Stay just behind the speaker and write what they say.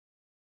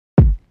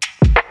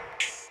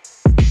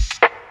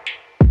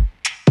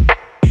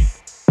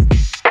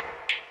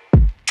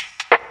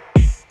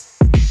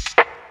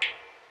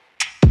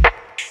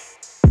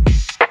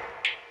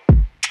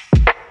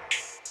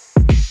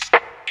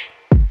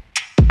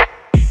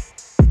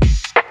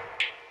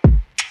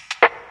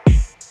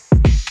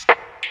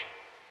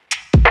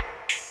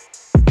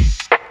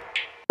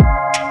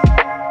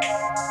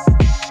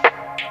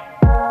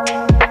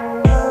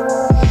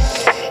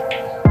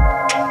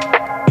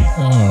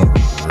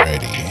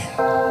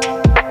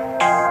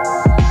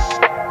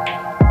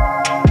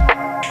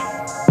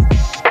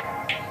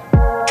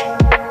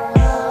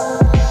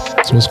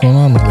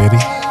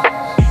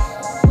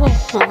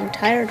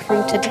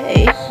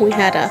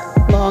had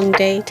a long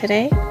day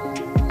today.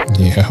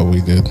 Yeah,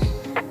 we did.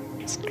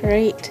 It's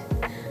great.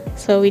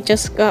 So we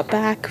just got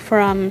back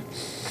from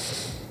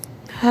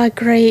a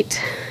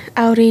great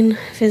outing,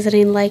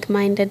 visiting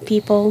like-minded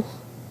people,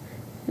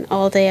 an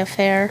all-day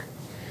affair.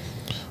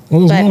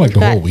 Well, it was But more like we've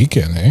the whole got-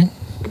 weekend,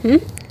 eh?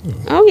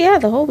 Oh yeah,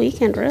 the whole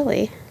weekend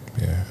really.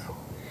 Yeah.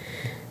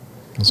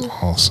 It was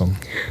awesome.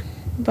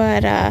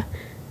 But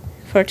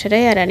for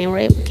today, at any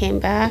rate, we came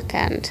back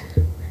and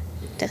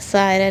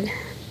decided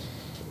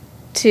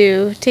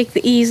to take the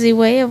easy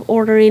way of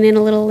ordering in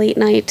a little late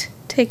night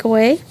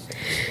takeaway.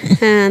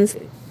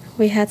 And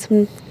we had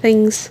some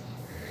things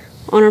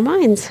on our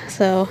minds,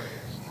 so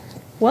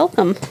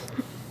welcome.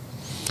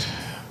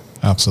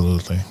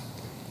 Absolutely.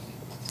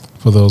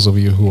 For those of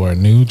you who are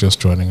new,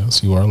 just joining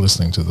us, you are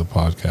listening to the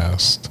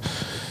podcast,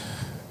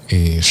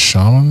 A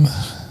Shaman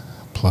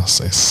Plus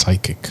a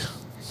Psychic.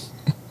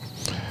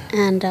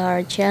 And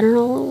our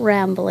general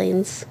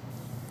ramblings.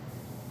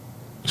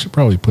 We should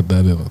probably put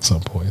that in at some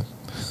point.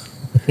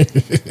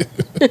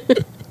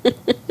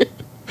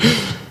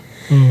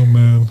 Oh,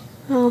 man.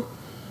 Well,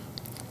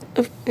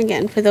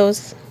 again, for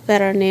those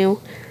that are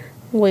new,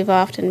 we've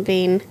often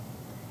been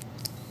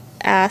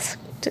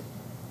asked,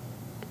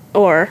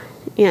 or,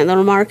 the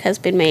remark has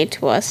been made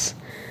to us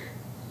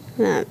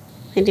that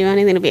they do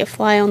anything to be a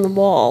fly on the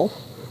wall,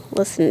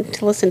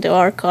 listen to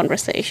our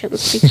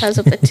conversations because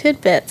of the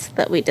tidbits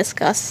that we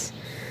discuss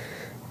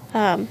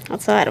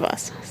outside of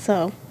us.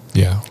 So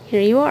Yeah.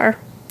 here you are,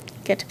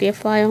 get to be a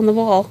fly on the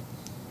wall.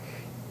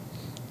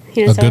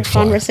 Here's A our good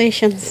fly.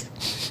 conversations.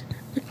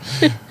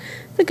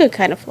 The good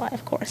kind of fly,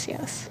 of course,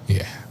 yes.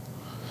 Yeah.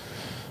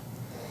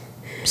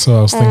 So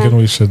I was thinking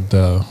we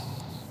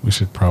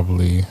should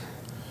probably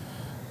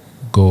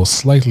go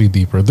slightly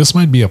deeper. This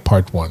might be a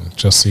part one,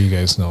 just so you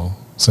guys know,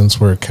 since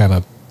we're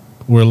a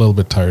little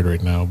bit tired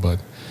right now, but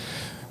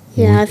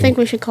Yeah, I think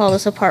we should call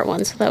this a part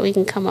one so that we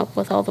can come up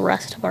with all the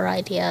rest of our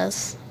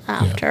ideas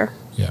after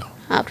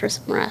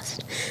some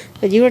rest.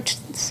 But you were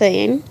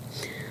saying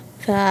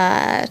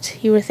that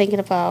you were thinking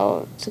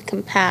about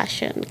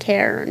compassion,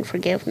 care, and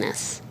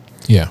forgiveness.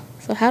 Yeah.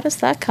 So how does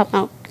that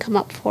come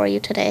up for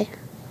you today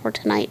or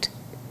tonight?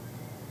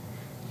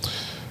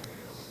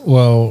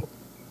 Well,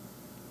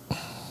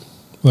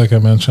 like I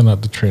mentioned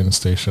at the train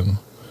station,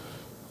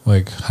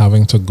 like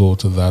having to go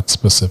to that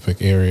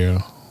specific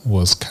area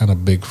was kind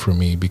of big for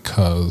me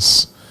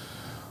because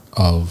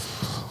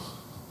of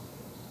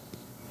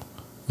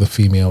the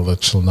female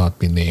that shall not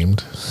be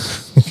named.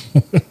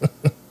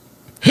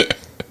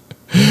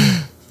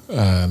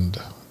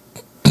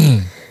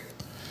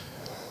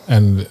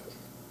 and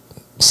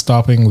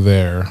stopping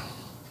there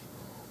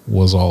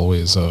was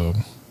always it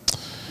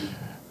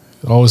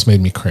always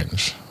made me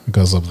cringe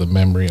because of the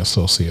memory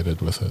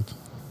associated with it.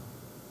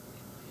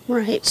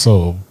 Right.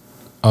 So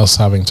us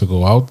having to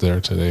go out there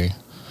today,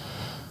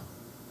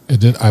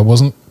 I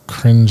wasn't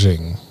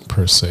cringing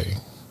per se,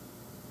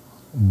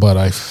 but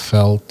I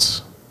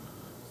felt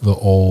the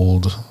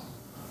old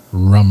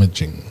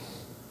rummaging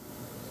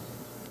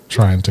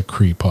trying to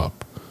creep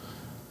up,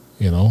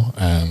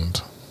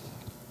 and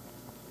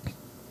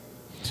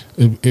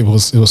it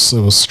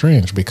was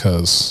strange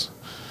because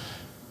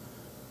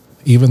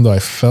even though I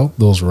felt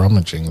those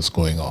rummagings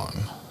going on,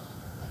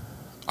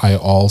 I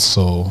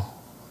also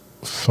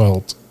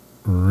felt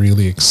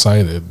really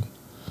excited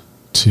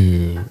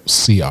to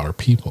see our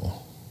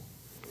people.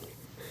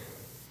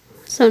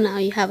 So now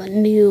you have a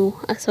new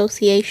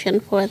association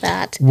for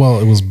that. Well,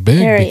 it was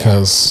big area.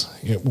 because,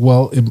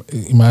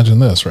 imagine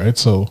this, right?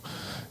 So,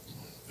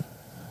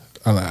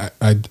 and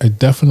I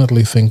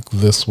definitely think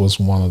this was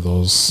one of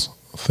those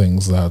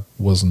things that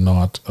was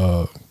not,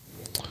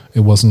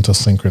 it wasn't a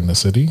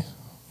synchronicity.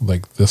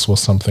 Like this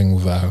was something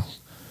that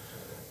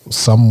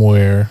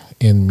somewhere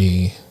in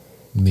me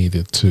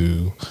needed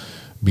to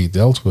be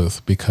dealt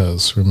with,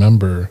 because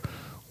remember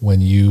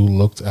when you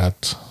looked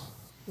at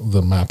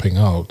the mapping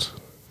out,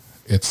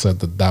 it said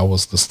that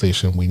was the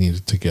station we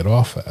needed to get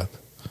off at.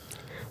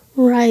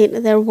 Right,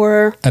 there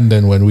were. And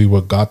then when we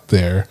got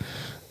there,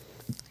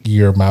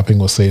 your mapping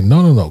was saying,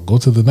 no, go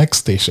to the next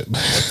station.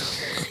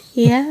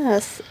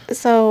 Yes.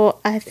 So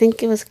I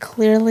think it was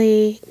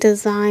clearly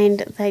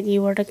designed that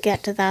you were to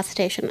get to that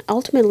station.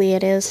 Ultimately,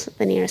 it is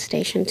the nearest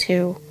station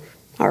to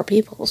our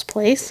people's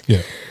place.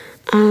 Yeah.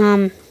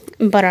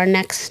 But our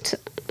next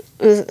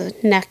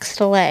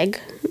leg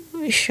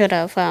should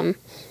have,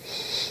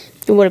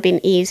 it would have been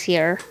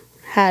easier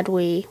had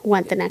we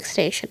went the next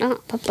station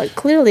up. But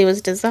clearly it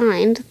was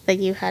designed that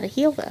you had to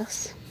heal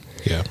this.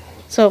 Yeah.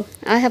 So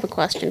I have a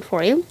question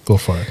for you. Go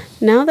for it.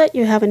 Now that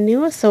you have a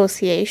new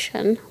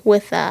association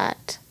with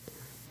that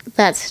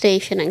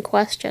station in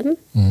question,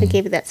 that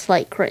gave you that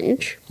slight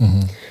cringe,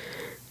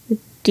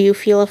 do you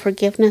feel a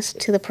forgiveness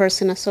to the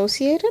person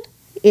associated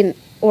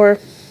or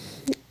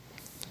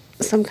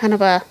some kind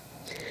of a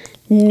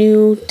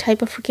new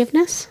type of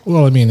forgiveness?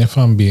 Well, I mean, if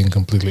I'm being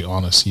completely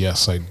honest,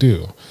 yes, I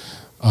do.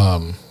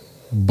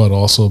 But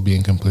also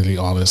being completely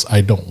honest,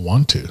 I don't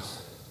want to.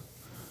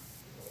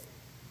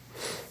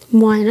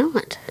 Why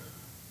not?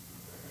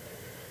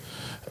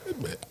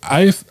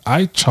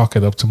 I chalk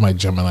it up to my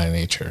Gemini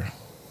nature.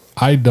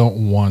 I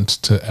don't want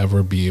to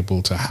ever be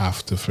able to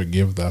have to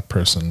forgive that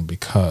person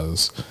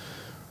because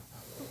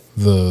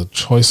the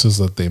choices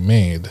that they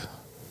made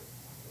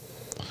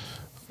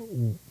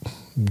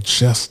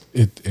just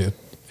it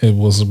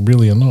was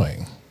really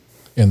annoying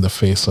in the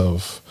face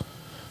of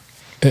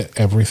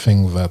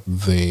everything that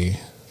they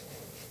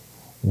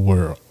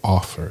were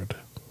offered,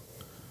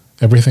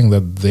 everything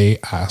that they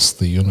asked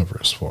the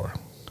universe for,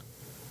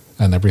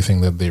 and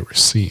everything that they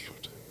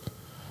received.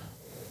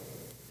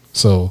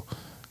 So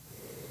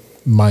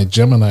my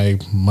Gemini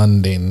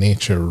mundane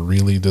nature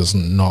really does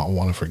not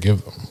want to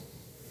forgive them.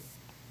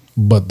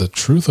 But the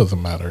truth of the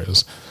matter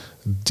is,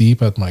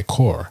 deep at my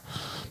core,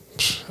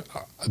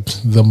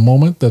 the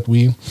moment that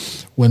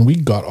when we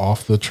got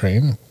off the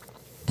train,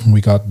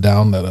 we got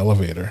down that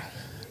elevator,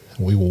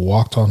 we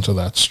walked onto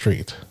that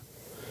street,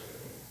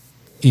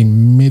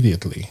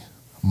 immediately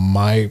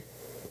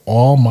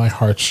all my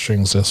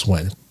heartstrings just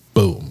went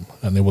boom,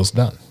 and it was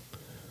done.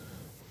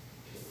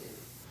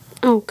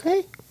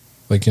 Okay.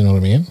 Like, you know what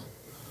I mean?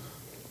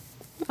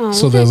 Oh,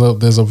 So okay.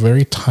 there's a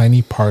very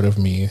tiny part of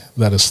me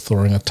that is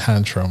throwing a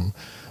tantrum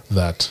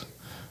that,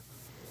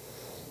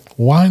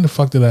 why in the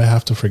fuck did I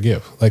have to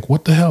forgive? Like,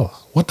 what the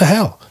hell? What the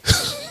hell?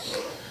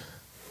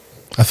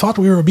 I thought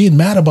we were being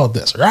mad about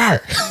this.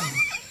 Rawr.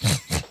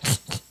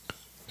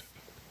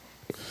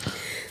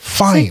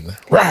 Fine.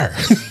 Rawr.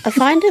 I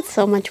find it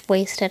so much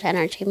wasted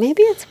energy.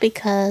 Maybe it's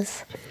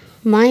because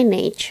my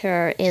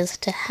nature is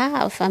to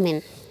have, I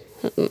mean,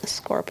 I'm a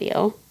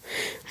Scorpio.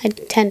 I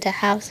tend to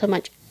have so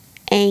much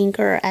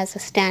anger as a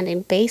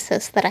standing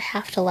basis that I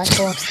have to let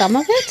go of some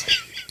of it.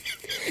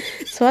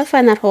 So I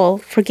find that whole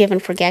forgive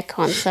and forget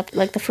concept,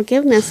 like the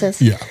forgiveness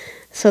is Yeah.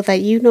 so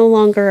that you no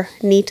longer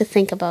need to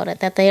think about it,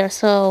 that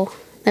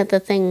that the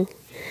thing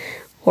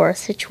or a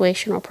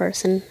situation or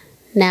person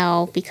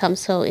now becomes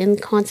so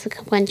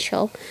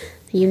inconsequential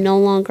that you no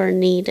longer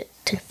need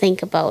to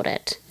think about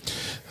it.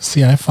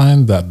 See, I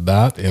find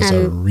that is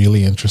a And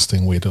really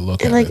interesting way to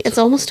look at like it. it's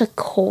almost a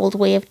cold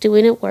way of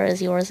doing it,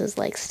 whereas yours is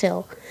like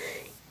still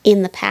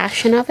in the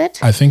passion of it.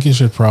 I think you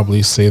should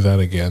probably say that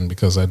again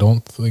because I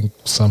don't think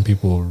some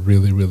people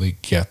really, really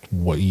get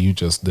what you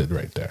just did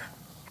right there.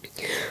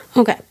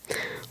 Okay.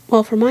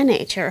 Well, for my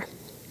nature,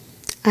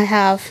 I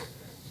have,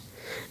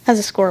 as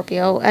a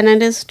Scorpio, and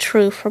it is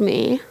true for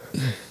me,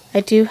 I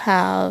do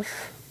have,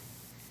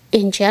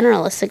 in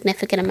general, a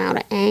significant amount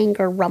of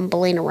anger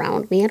rumbling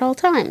around me at all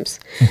times.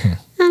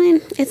 I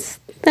mean, it's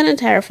the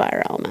entire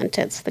fire element.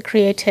 It's the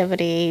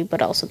creativity,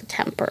 but also the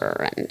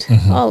temper and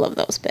all of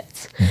those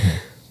bits.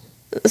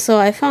 So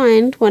I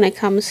find when it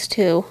comes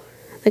to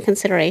the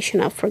consideration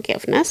of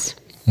forgiveness,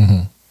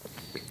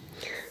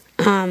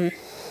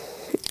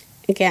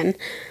 again,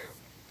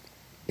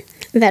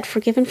 that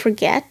forgive and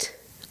forget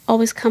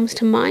always comes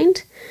to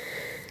mind.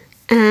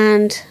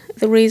 And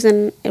the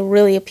reason it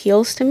really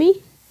appeals to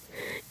me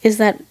is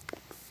that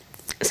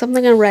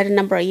something I read a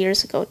number of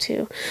years ago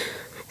too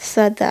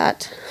said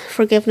that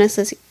forgiveness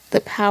is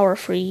the power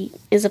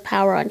is a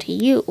power unto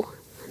you,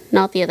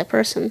 not the other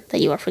person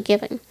that you are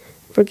forgiving.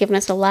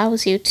 Forgiveness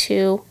allows you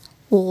to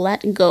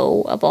let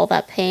go of all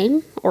that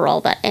pain or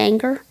all that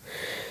anger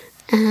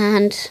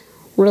and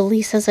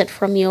releases it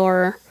from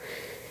your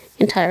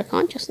entire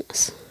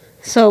consciousness.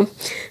 So,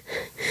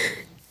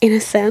 in a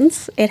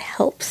sense, it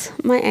helps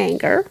my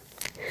anger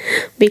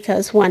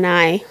because when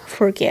I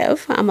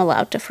forgive, I'm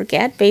allowed to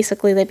forget.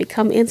 Basically, they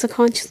become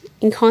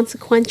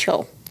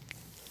inconsequential,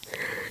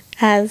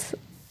 as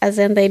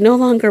in they no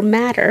longer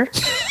matter.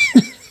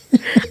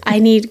 I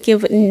need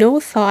give no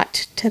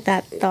thought to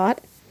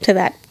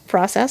that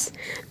process.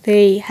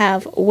 They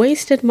have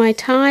wasted my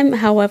time.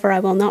 However, I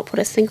will not put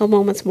a single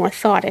moment's more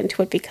thought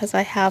into it because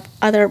I have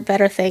other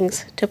better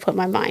things to put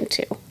my mind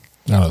to.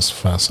 That is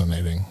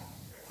fascinating.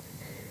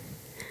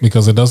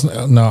 Because it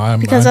doesn't. No,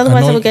 Because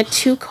otherwise, I would get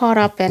too caught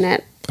up in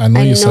it. I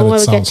know you said I it would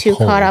get sounds too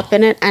caught cold. up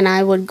in it, and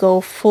I would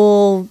go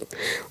full,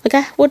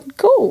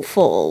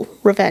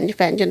 revenge,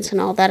 vengeance, and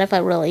all that if I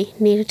really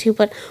needed to.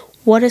 But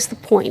what is the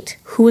point?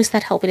 Who is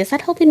that helping? Is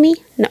that helping me?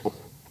 No,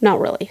 not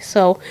really.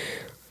 So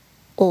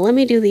let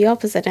me do the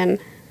opposite and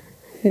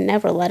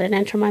never let it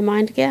enter my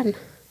mind again.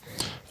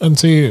 And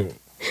see,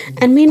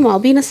 And meanwhile,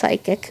 being a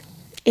psychic,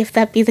 if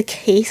that be the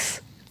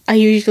case, I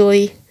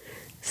usually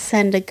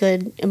send a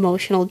good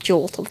emotional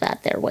jolt of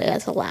that their way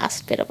as a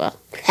last bit of a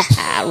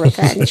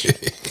revenge.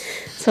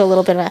 So a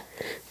little bit of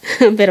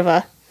a bit of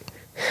a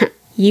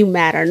you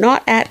matter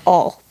not at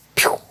all.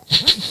 Pew!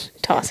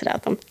 Toss it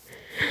at them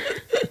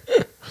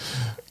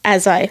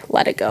as I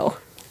let it go.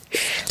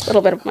 A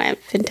little bit of my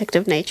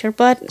vindictive nature,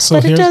 but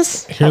it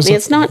does help me.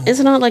 It's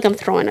not like I'm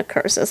throwing a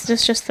curse.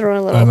 It's just throwing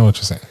a little. I know what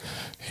you're saying.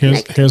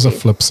 Here's a negativity.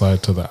 flip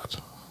side to that,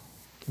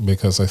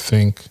 because I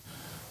think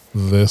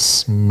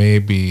this may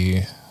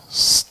be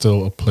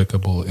still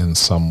applicable in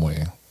some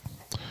way.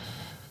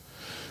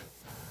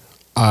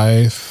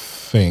 I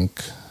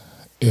think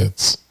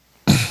it's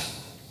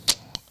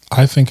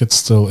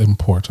still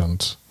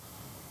important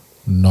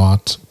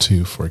not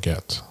to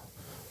forget,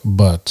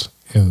 but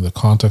in the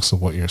context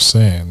of what you're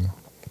saying,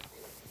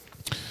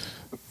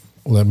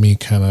 let me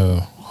kind of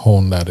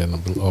hone that in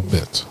a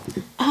bit.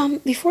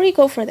 Before you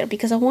go further,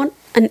 because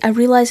and I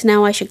realize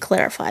now I should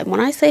clarify. When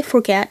I say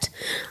forget,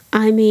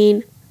 I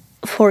mean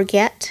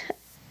forget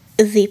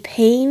the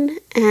pain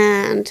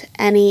and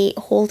any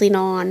holding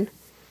on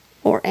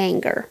or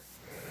anger.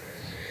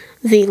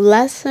 The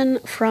lesson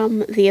from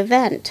the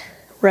event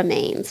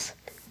remains,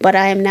 but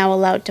I am now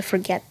allowed to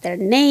forget their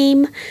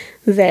name,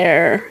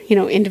 their,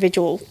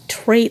 individual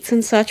traits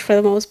and such for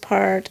the most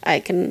part. I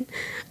can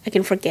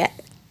forget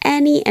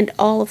any and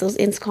all of those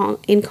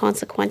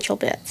inconsequential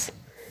bits.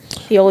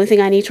 The only thing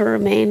I need to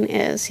remain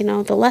is,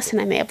 the lesson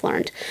I may have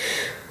learned.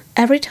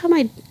 Every time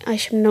I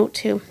should note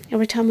too,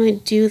 every time I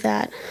do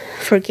that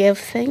forgive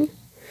thing,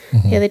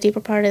 the deeper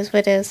part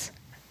is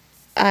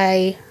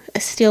I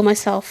steel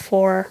myself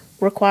for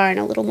requiring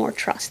a little more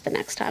trust the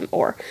next time,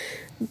 or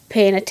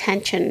paying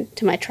attention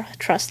to my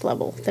trust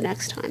level the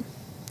next time,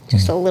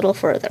 just a little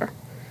further.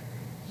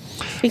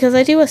 Because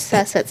I do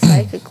assess it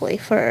psychically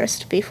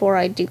first before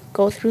I do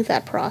go through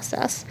that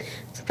process,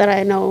 so that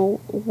I know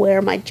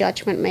where my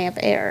judgment may have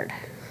erred.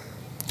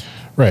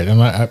 Right,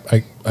 and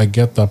I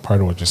get that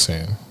part of what you're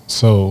saying.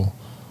 So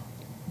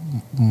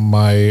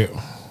my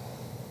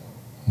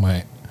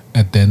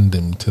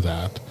addendum to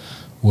that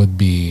would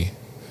be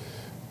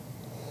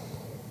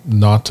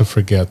not to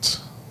forget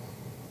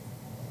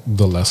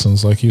the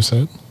lessons, like you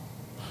said,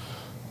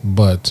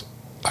 but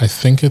I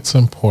think it's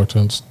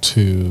important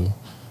to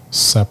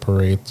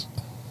separate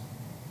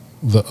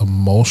the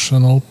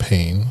emotional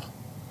pain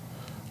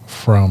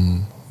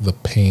from the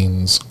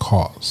pains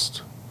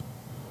caused.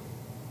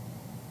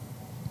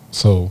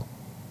 So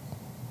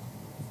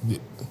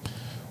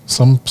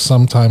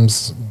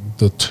sometimes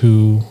the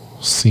two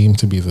seem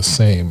to be the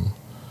same,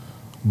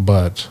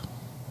 but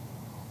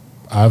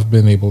I've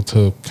been able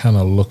to kind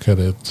of look at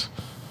it.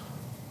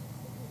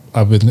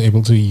 I've been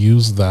able to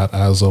use that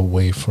as a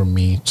way for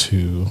me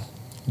to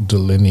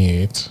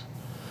delineate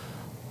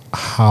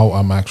how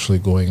I'm actually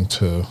going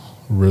to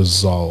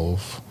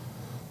resolve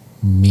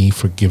me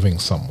forgiving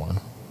someone.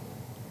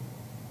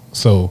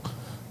 So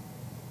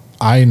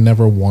I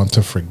never want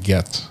to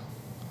forget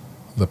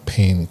the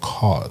pain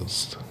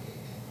caused,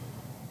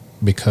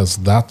 because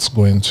that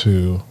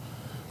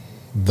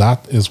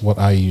is what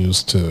I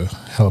use to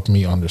help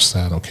me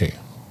understand, okay,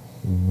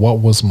 what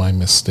was my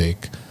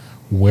mistake?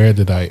 Where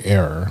did I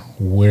err?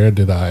 Where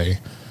did I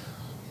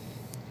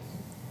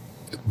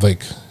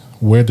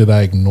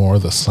ignore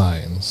the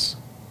signs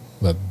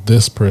that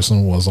this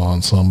person was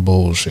on some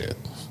bullshit?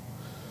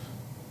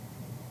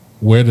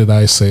 Where did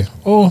I say,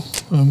 oh,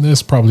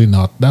 that's probably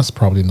not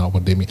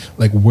what they mean?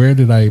 Like, where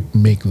did I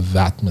make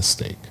that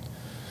mistake?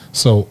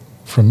 So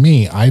for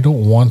me, I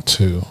don't want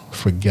to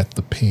forget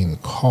the pain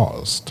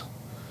caused,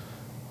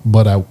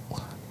 but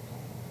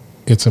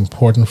it's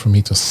important for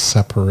me to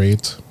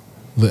separate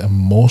the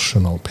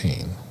emotional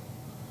pain.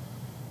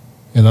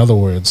 In other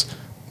words,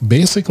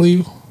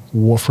 basically,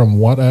 from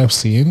what I've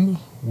seen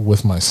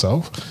with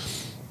myself,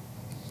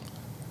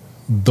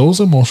 those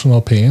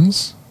emotional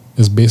pains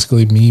is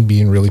basically me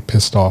being really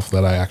pissed off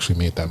that I actually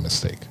made that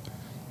mistake.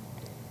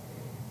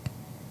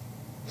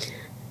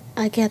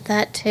 I get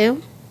that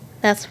too.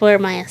 That's where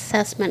my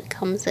assessment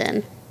comes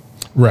in.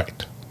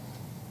 Right.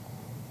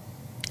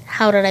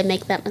 How did I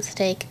make that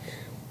mistake?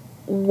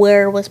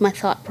 Where was my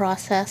thought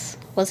process?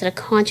 Was it a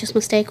conscious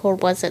mistake, or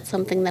was it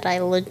something that I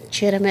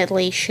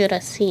legitimately should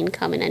have seen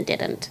coming and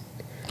didn't?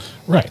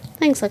 Right.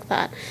 Things like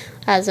that.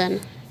 As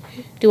in,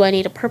 do I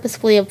need to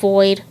purposefully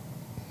avoid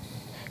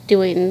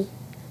doing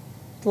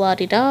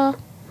blah-de-da?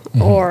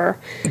 Or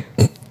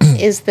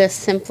is this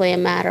simply a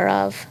matter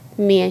of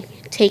me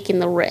taking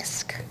the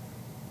risk?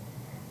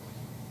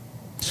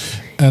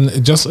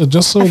 And just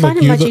so I find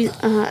that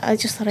it much I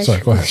just thought I sorry,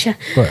 should go ahead. share.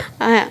 Go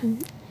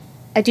ahead.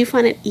 I do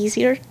find it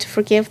easier to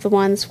forgive the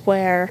ones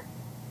where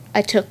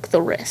I took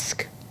the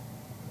risk,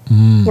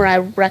 where I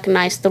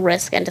recognized the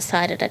risk and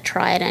decided to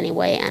try it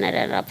anyway, and it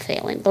ended up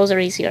failing. Those are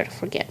easier to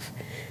forgive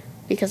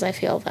because I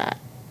feel that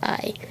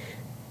I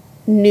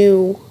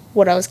knew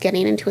what I was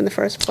getting into in the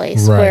first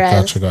place. Right.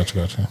 Whereas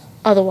Gotcha.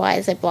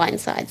 otherwise, it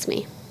blindsides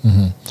me.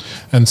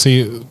 And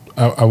see,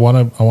 I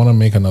want to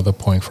make another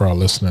point for our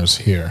listeners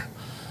here,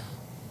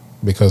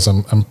 because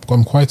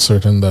I'm quite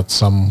certain that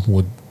some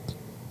would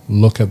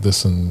look at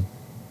this and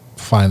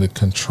find it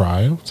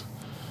contrived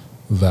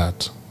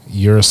that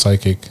you're a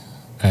psychic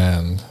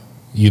and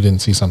you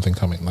didn't see something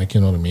coming, like, you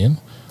know what I mean?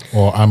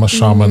 Or I'm a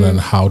shaman and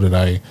how did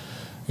I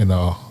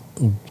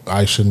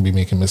shouldn't be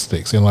making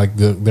mistakes. And like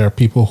there are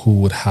people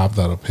who would have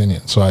that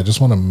opinion. So I just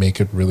want to make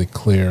it really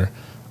clear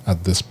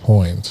at this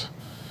point.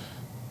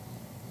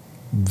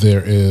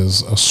 There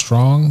is a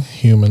strong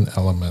human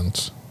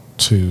element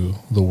to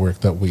the work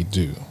that we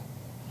do.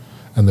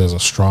 And there's a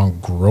strong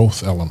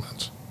growth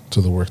element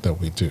to the work that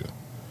we do.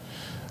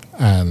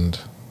 And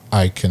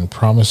I can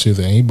promise you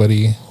that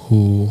anybody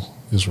who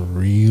is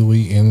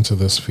really into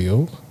this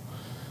field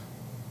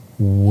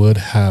would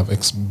have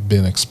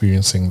been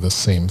experiencing the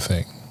same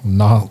thing.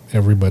 Not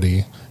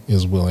everybody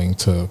is willing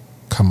to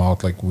come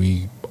out like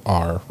we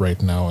are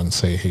right now and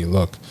say, hey,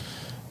 look,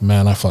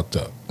 man, I fucked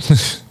up.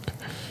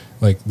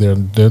 Like there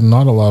are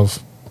not a lot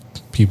of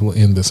people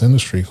in this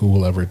industry who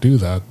will ever do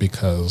that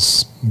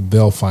because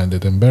they'll find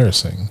it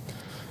embarrassing.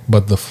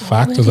 But the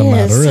fact of the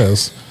matter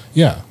is,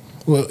 yeah,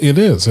 well, it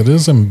is. It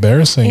is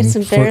embarrassing. It's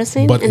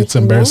embarrassing, but and it's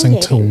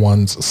embarrassing to humiliating.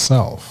 one's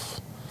self.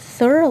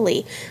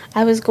 Thoroughly.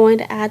 I was going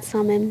to add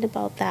some in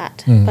about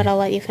that, but I'll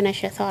let you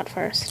finish your thought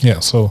first. Yeah,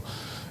 so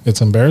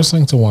it's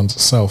embarrassing to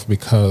one's self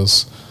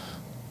because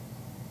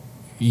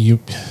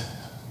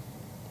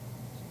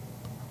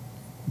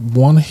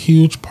one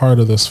huge part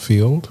of this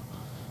field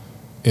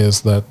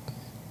is that,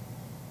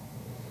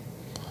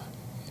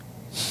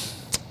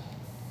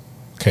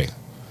 okay,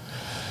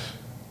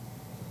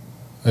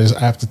 I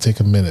have to take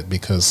a minute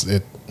because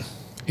it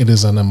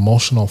is an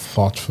emotional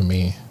thought for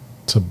me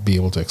to be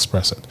able to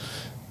express it.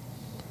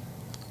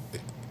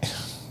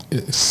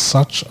 It's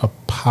such a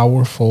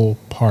powerful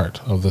part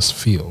of this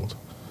field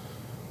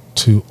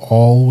to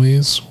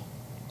always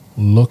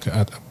look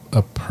at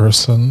a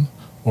person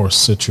or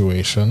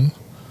situation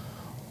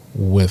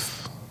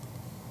with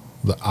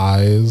the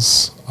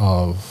eyes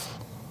of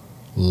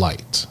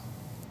light.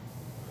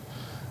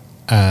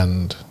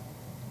 And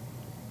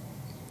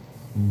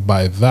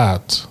by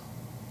that,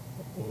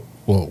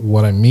 well,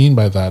 what I mean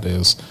by that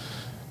is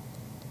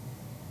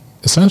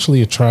essentially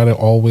you try to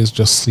always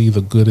just see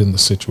the good in the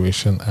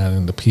situation and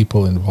in the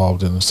people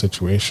involved in the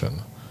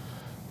situation.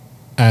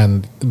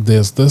 And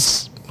there's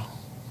this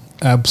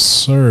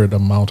absurd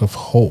amount of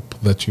hope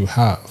that you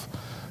have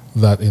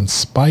that in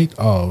spite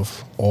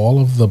of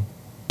all of the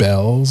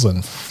bells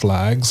and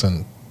flags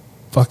and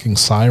fucking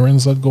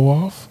sirens that go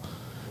off,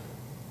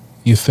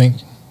 you think,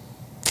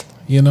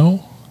 you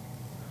know,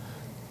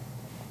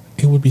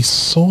 it would be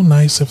so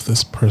nice if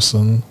this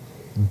person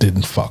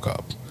didn't fuck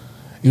up.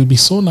 It would be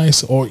so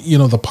nice, or, you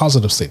know, the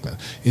positive statement,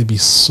 it'd be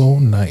so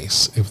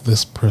nice if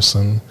this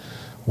person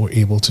were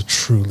able to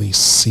truly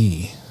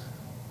see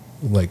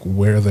like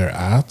where they're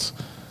at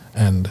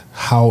and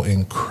how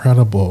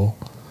incredible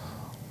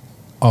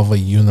of a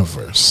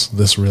universe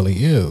this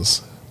really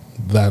is,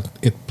 that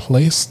it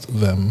placed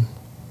them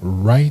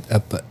right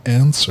at the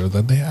answer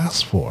that they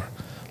asked for.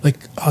 Like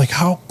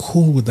how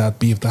cool would that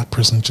be if that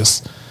person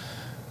just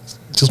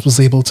was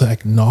able to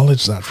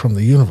acknowledge that from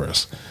the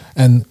universe?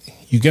 And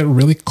you get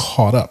really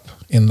caught up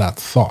in that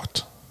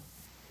thought,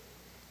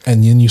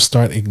 and then you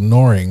start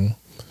ignoring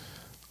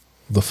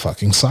the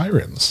fucking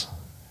sirens.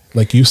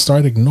 Like you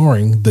start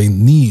ignoring the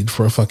need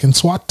for a fucking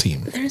SWAT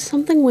team. There's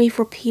something we've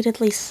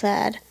repeatedly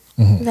said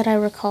that I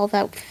recall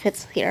that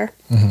fits here.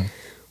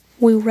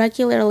 We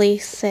regularly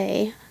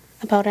say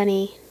about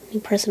any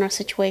person or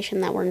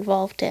situation that we're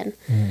involved in,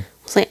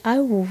 it's like, I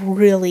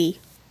really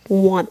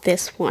want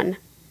this one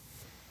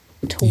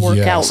to work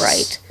out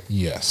right.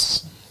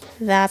 Yes.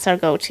 That's our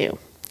go-to.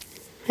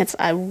 It's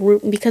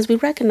because we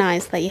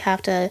recognize that you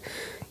have to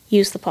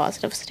use the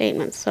positive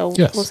statements. So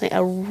Yes. we'll say, I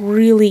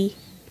really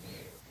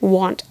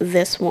want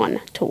this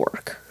one to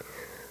work.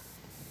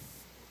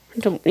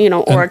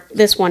 Or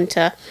this one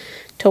to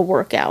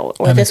work out,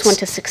 or this one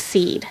to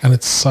succeed. And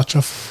it's such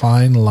a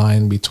fine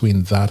line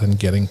between that and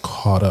getting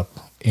caught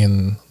up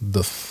in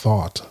the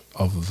thought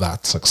of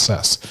that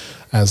success.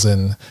 As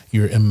in,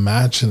 you're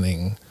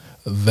imagining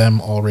them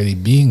already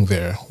being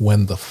there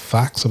when the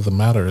facts of the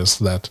matter is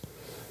that,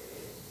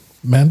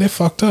 man, they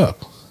fucked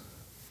up.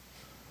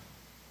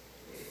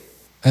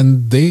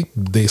 And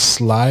they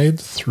slide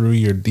through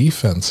your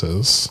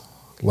defenses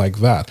like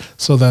that.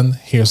 So then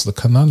here's the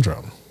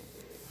conundrum.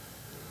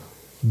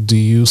 Do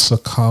you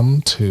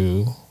succumb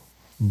to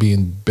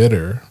being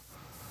bitter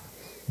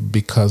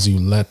because you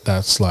let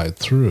that slide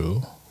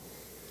through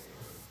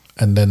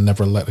and then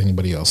never let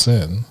anybody else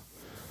in?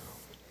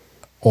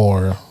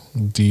 Or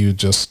do you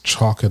just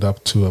chalk it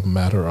up to a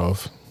matter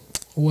of,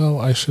 well,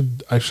 I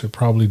should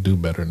probably do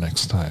better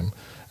next time,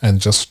 and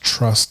just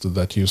trust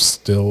that you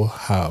still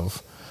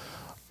have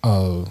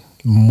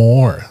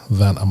more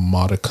than a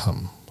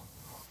modicum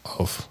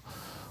of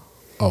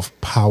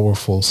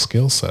powerful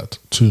skill set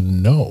to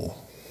know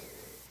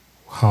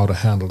how to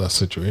handle that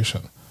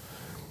situation?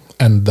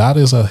 And that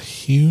is a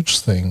huge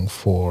thing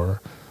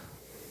for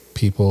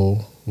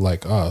people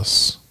like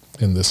us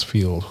in this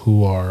field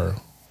who are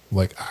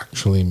like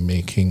actually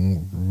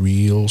making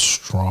real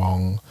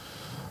strong,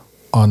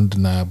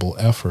 undeniable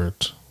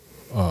effort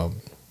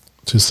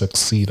to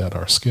succeed at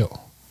our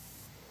skill.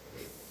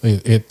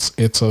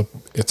 It's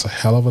a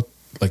hell of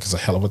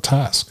a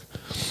task.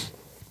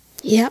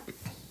 Yep.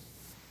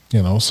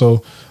 You know,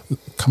 so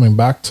coming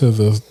back to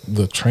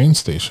the train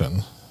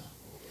station,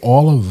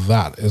 all of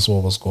that is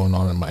what was going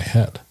on in my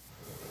head.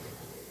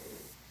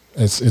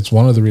 It's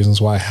one of the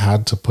reasons why I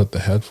had to put the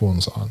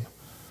headphones on.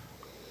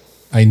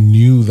 I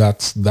knew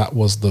that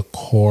was the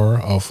core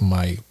of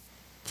my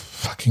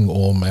fucking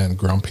old man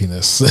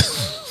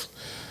grumpiness.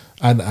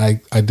 And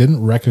I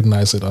didn't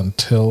recognize it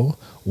until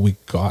we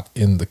got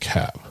in the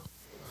cab.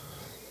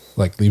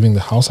 Like leaving the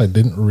house, I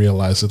didn't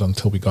realize it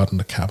until we got in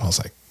the cab. I was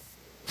like,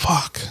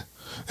 fuck.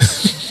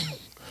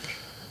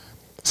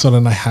 So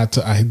then I had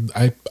to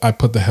I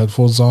put the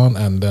headphones on,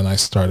 and then I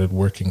started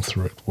working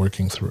through it,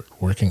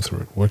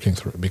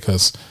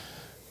 because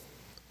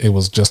it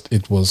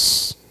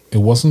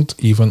wasn't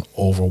even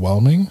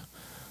overwhelming.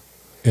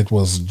 It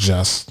was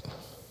bitchy.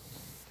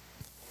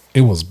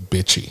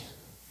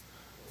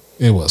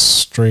 It was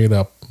straight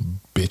up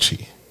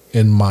bitchy.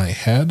 In my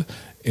head,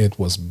 it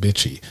was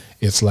bitchy.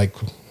 It's like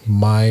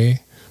my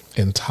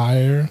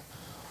entire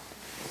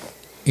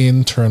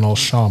internal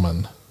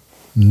shaman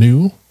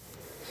knew,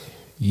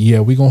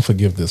 yeah, we gonna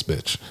forgive this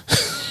bitch.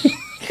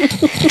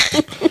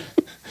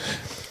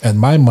 And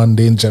my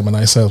mundane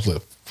Gemini self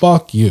said,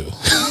 fuck you.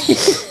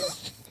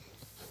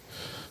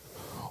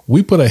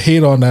 We put a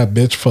hate on that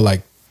bitch for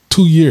like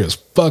 2 years.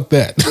 Fuck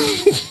that.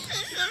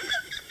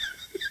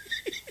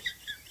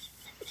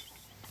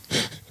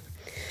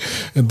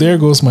 And there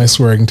goes my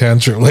swearing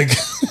tantrum. Like,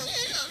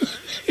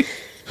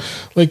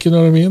 like, you know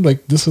what I mean?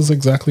 Like, this is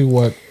exactly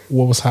what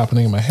was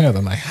happening in my head.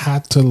 And I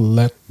had to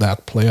let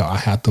that play out. I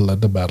had to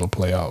let the battle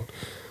play out.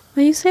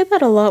 Well, you say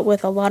that a lot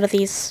with a lot of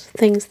these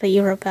things that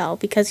you rebel,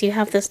 because you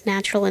have this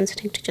natural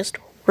instinct to just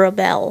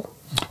rebel.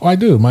 Oh, I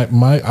do.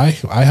 I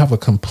have a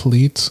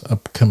complete. I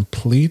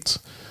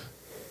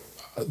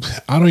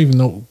don't even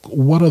know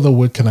what other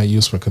word can I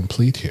use for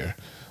complete here.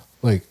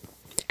 Like,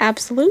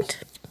 absolute.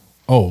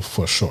 Oh,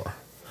 for sure.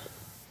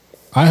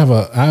 I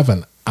have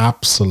an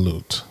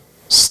absolute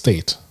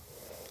state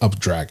of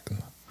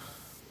dragon,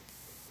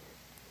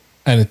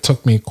 and it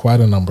took me quite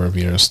a number of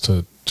years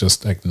to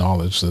just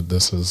acknowledge that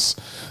this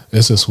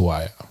is who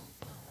I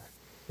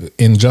am.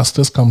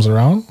 Injustice comes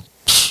around,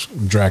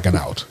 dragon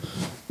out.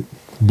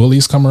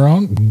 Bullies come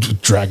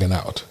around, dragon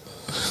out.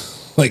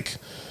 Like,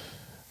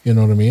 you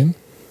know what I mean?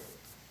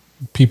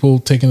 People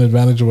taking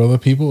advantage of other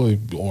people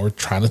or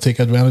trying to take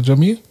advantage of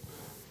me,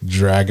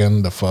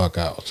 dragon the fuck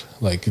out.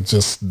 Like, it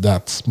just,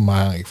 that's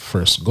my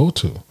first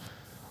go-to.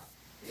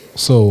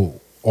 So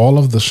all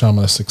of the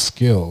shamanistic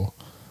skill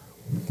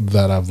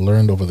that I've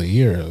learned over the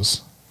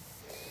years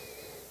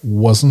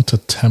wasn't to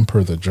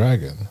temper the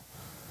dragon.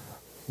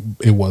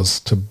 It was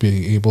to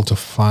be able to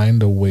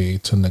find a way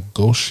to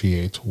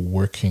negotiate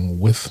working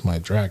with my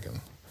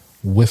dragon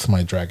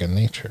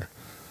nature,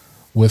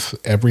 with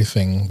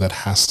everything that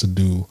has to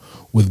do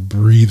with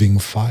breathing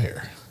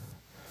fire.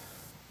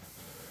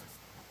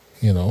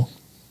 You know,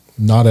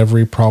 not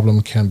every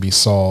problem can be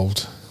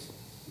solved.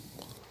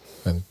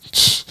 And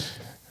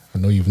I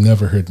know you've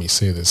never heard me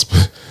say this,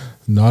 but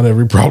not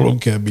every problem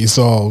can be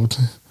solved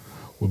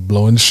with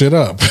blowing shit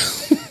up.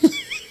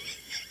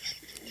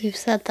 You've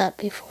said that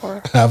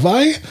before. Have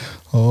I?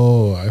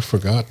 Oh, I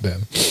forgot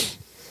then.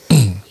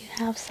 You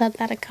have said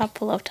that a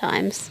couple of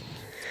times.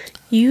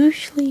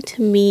 Usually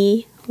to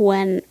me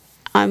when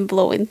I'm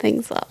blowing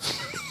things up.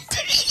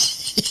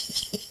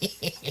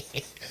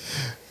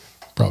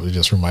 Probably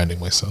just reminding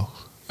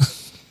myself.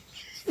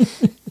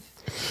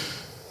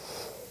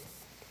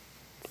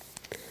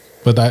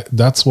 But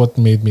that's what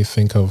made me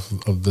think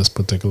of this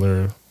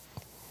particular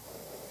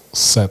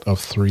set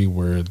of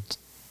 3-word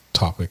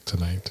topic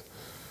tonight.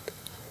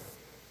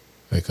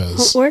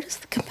 Because where does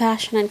the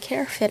compassion and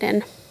care fit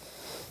in?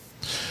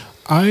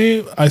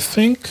 I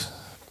think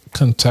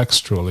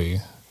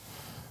contextually,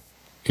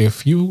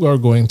 if you are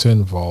going to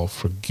involve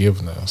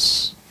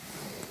forgiveness,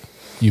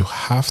 you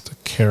have to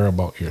care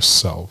about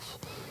yourself.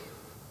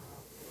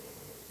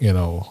 You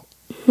know,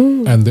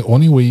 and the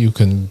only way you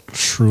can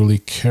truly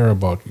care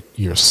about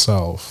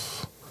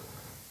yourself,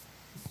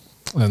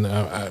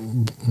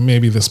 and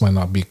maybe this might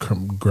not be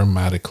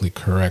grammatically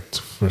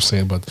correct for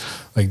saying, but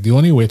like the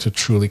only way to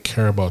truly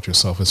care about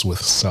yourself is with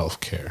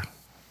self-care.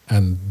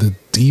 And the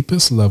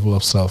deepest level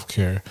of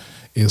self-care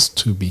is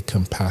to be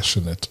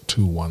compassionate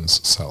to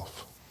one's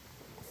self.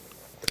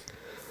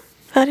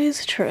 That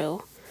is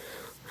true.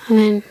 I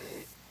mean,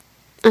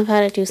 I've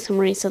had to do some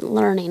recent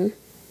learning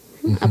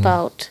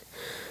about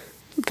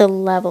the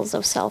levels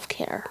of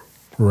self-care.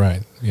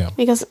 Right, yeah.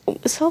 Because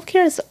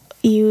self-care is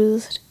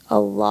used a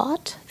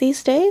lot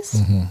these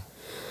days.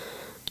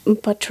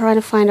 But trying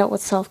to find out what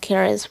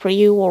self-care is for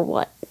you, or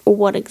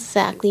what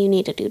exactly you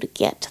need to do to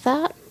get to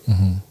that,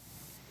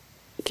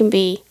 can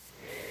be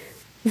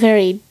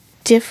very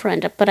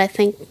different. But I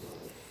think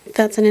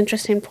that's an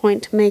interesting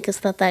point to make, is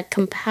that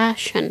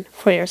compassion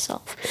for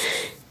yourself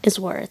is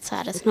where it's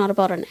at. It's not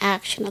about an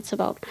action. It's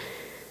about,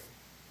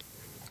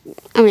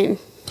 I mean,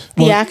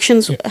 the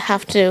actions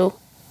have to,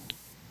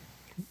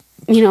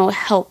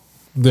 help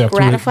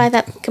gratify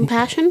that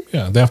compassion.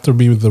 Yeah, they have to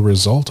be the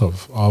result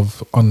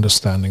of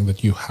understanding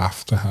that you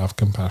have to have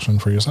compassion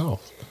for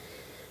yourself.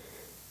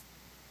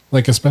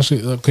 Like,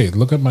 especially, okay,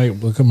 look at my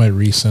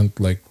recent,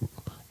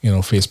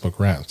 Facebook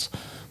rants.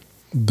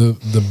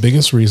 The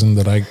biggest reason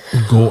that I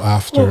go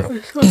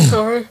after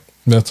Sorry.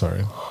 That's all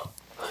right.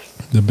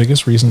 The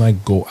biggest reason I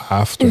go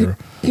after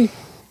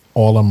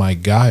all of my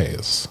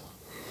guys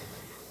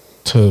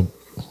to,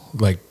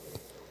 like,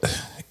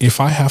 if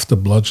I have to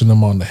bludgeon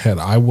them on the head,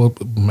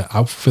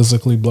 I'll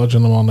physically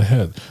bludgeon them on the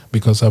head,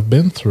 because I've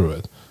been through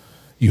it.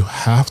 You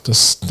have to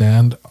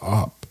stand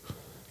up.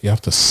 You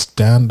have to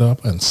stand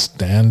up and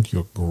stand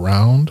your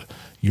ground.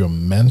 your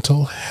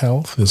mental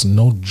health is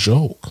no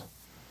joke.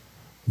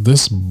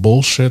 This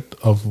bullshit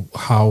of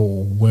how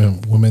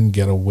women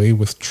get away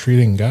with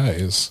treating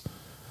guys,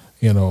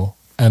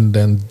 and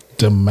then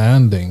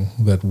demanding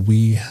that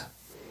we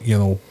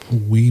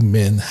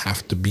men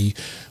have to be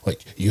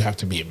like, you have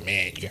to be a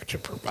man, you have to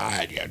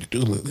provide, you have to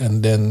do it.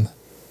 And then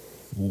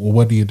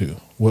what do you do?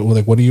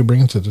 What are you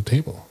bringing to the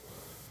table?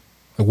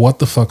 Like, what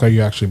the fuck are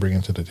you actually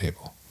bringing to the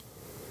table?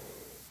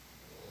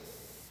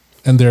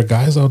 And there are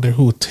guys out there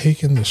who are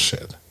taking this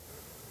shit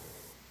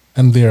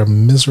and they're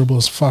miserable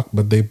as fuck,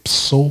 but they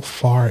so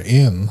far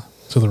in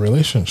to the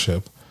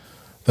relationship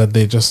that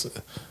they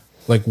just,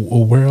 like,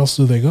 where else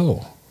do they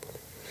go?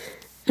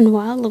 And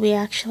while we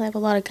actually have a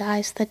lot of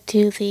guys that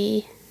do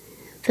the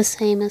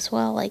same as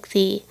well, like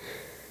they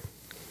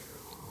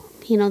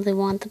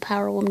want the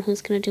power woman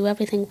who's going to do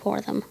everything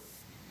for them.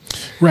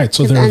 Right,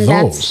 so there are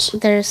those.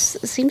 There's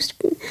seems to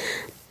be,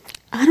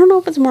 I don't know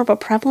if it's more of a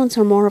prevalence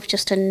or more of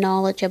just a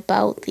knowledge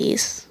about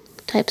these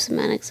types of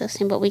men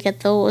existing, but we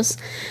get those.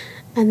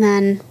 And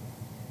then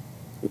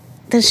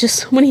there's just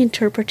so many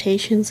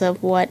interpretations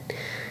of what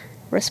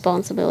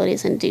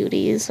responsibilities and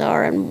duties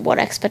are and what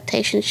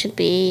expectations should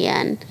be,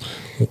 and,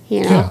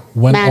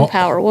 man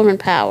power, woman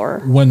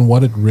power. When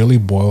what it really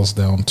boils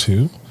down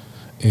to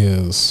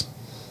is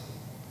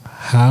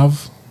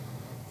have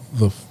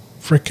the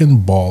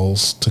frickin'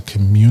 balls to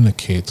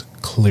communicate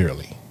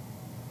clearly.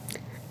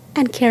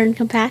 And care and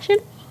compassion.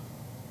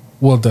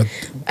 Well,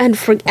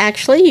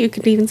 actually, you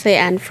could even say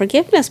and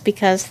forgiveness,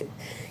 because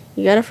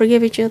you got to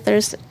forgive each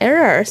other's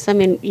errors. I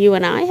mean, you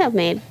and I have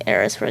made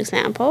errors, for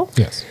example.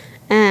 Yes.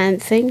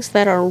 And things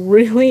that are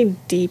really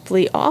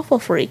deeply awful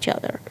for each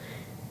other.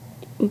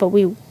 But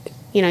you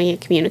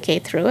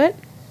communicate through it.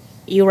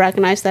 You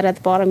recognize that at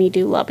the bottom you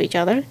do love each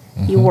other.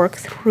 Mm-hmm. You work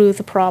through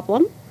the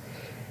problem.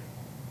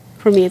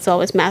 For me, it's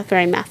always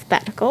very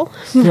mathematical.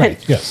 Right,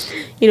 yes.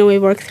 We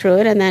work through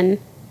it, and then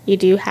you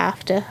do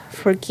have to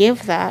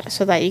forgive that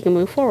so that you can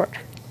move forward.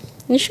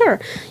 And sure,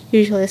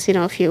 usually it's,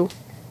 a few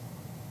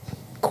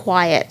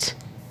quiet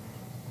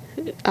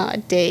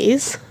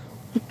days.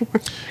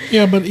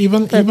 Yeah, but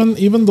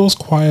even those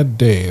quiet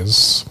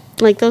days,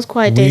 like those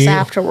quiet days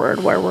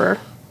afterward, where we're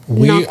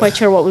not quite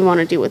sure what we want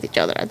to do with each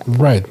other at that point.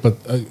 Right, but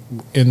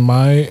in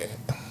my,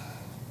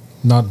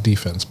 not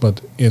defense,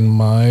 but in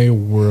my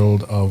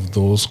world of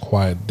those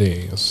quiet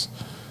days,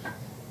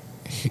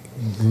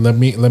 let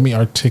me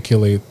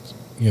articulate,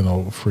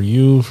 for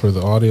you, for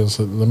the audience,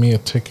 let me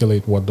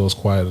articulate what those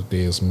quiet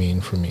days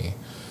mean for me.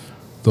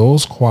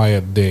 Those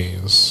quiet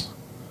days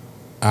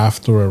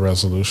after a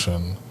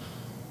resolution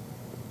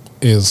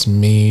is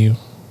me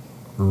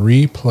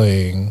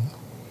replaying,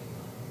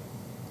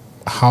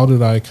 how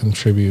did I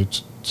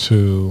contribute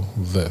to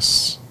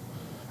this?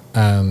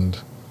 And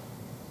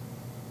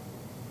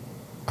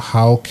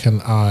how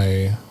can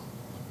I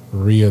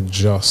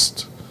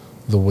readjust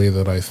the way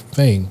that I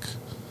think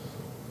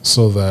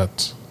so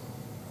that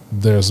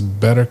there's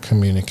better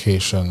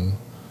communication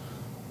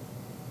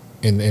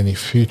in any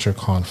future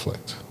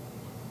conflict?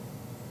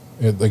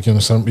 Like, you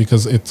understand?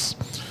 Because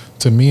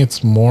to me,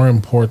 it's more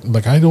important.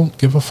 Like, I don't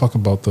give a fuck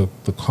about the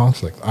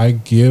conflict. I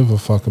give a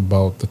fuck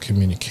about the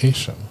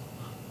communication.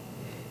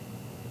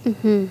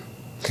 Mm-hmm.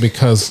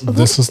 Because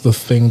this is the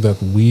thing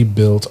that we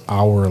built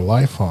our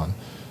life on.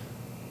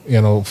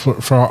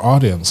 For our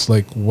audience,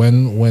 like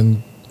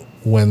when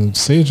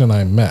Sage and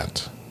I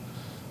met,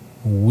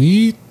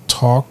 we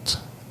talked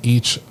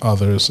each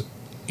other's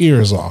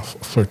ears off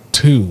for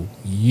 2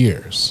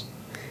 years.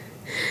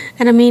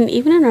 And I mean,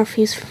 even in our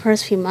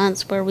first few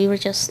months where we were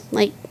just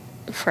like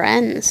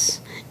friends,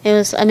 it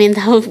was,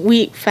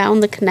 we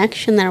found the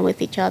connection there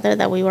with each other,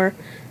 that we were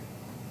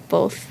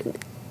both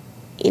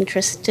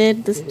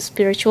interested, the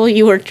spiritual.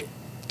 You were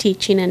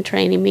teaching and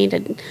training me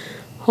to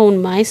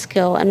hone my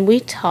skill, and we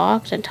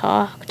talked and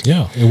talked.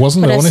 Yeah, it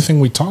wasn't the only thing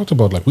we talked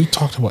about. Like, we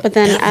talked about But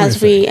then everything. As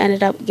we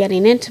ended up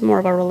getting into more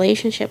of a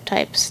relationship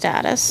type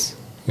status,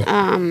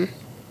 then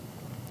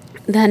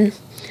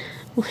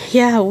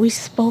we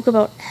spoke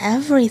about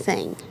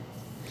everything.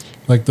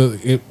 Like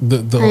the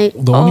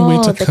only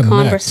way to the connect,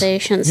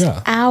 conversations,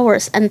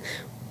 hours, and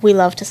we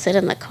love to sit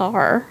in the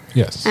car.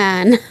 Yes,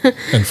 and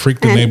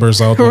freak the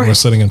neighbors out when we're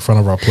sitting in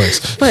front of our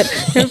place. But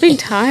there have been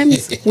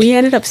times we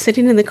ended up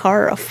sitting in the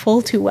car a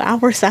full 2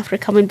 hours after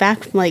coming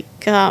back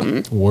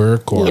from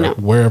work or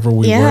wherever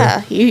we were.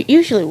 Yeah,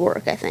 usually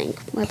work, I think,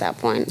 at that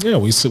point. Yeah,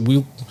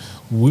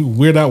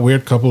 we're that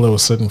weird couple that would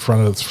sit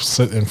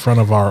in front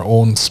of our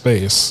own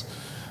space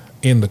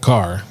in the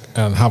car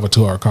and have a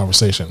 2-hour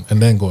conversation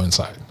and then go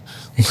inside.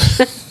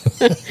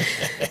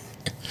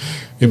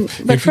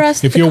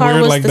 If you're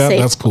weird like that,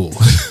 that's cool.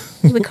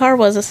 The car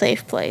was a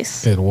safe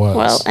place. It was.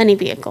 Well, any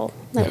vehicle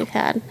that we've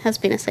had has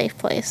been a safe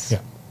place.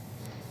 Yeah.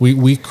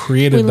 We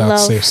created that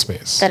safe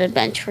space. That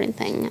adventuring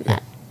thing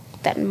and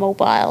that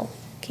mobile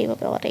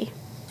capability.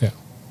 Yeah.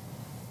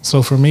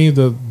 So for me,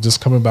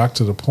 just coming back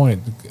to the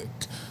point,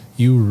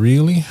 you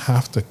really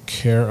have to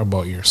care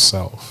about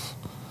yourself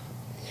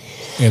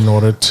in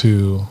order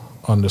to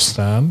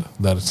understand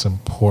that it's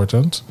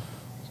important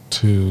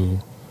to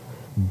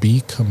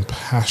be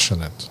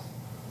compassionate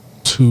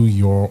to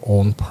your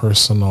own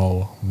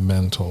personal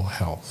mental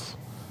health.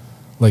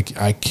 Like,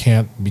 I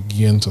can't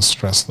begin to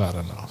stress that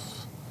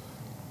enough.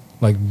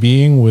 Like,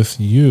 being with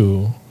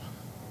you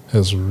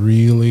has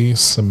really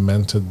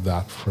cemented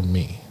that for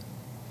me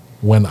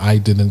when I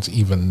didn't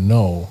even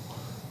know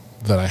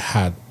that I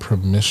had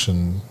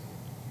permission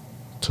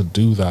to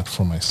do that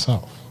for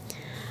myself.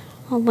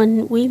 Well,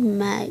 when we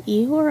met,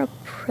 you were a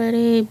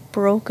pretty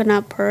broken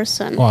up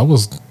person. Oh, I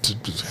was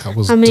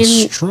I mean,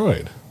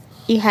 destroyed.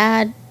 You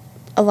had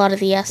a lot of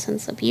the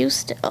essence of you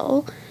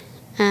still,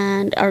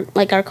 and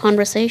our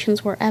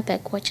conversations were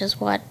epic, which is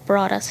what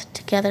brought us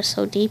together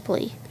so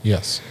deeply.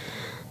 Yes.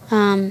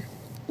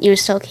 You're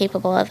still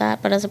capable of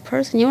that, but as a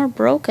person, you were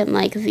broken.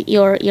 Like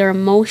your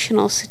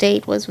emotional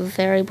state was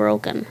very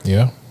broken.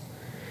 Yeah.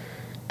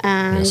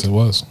 And yes, it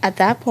was. at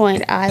that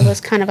point, I was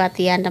kind of at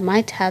the end of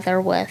my tether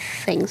with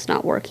things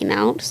not working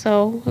out.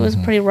 So it was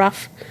a pretty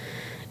rough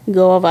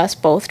go of us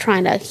both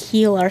trying to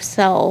heal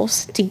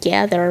ourselves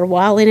together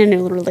while in a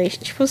new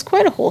relationship. It was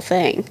quite a whole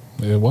thing.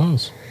 It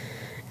was.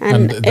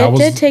 And it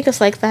did take us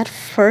like that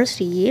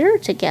first year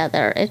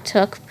together. It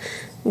took,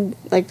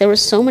 like, there were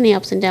so many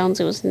ups and downs.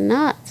 It was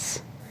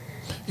nuts.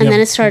 And then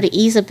it started to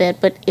ease a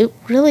bit. But it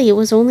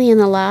was only in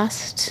the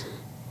last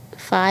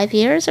 5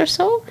 years or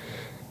so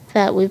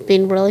that we've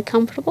been really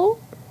comfortable.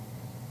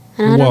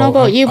 And I don't know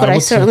about you, but I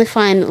certainly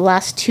find the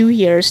last 2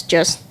 years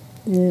just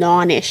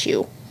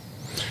non-issue.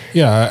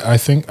 Yeah, I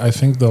think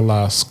the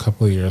last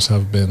couple of years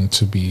have been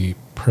to be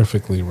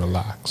perfectly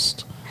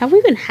relaxed. Have we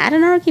even had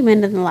an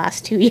argument in the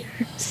last 2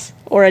 years?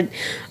 Or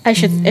I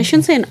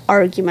shouldn't say an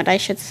argument. I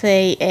should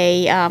say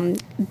a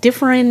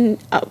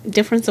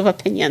difference of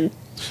opinion.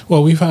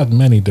 Well, we've had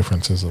many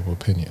differences of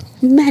opinion.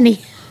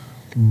 Many.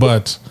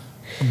 But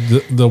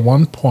the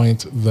one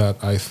point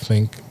that I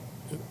think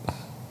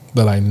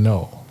that I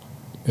know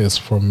is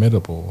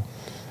formidable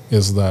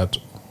is that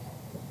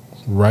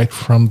right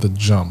from the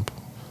jump,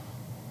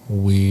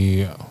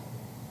 we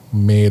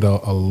made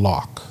a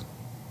lock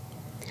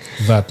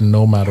that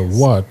no matter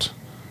what,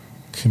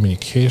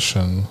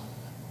 communication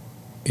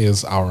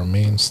is our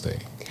mainstay.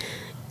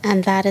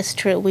 And that is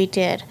true. We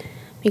did.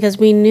 Because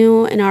we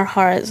knew in our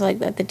hearts,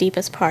 like at the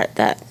deepest part,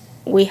 that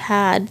we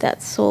had that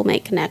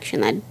soulmate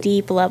connection, that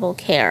deep level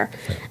care,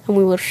 and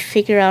we would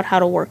figure out how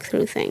to work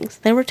through things.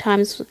 There were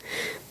times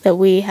that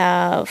we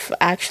have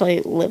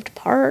actually lived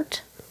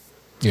apart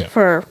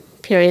for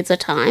periods of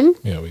time.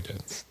 Yeah, we did.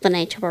 It's the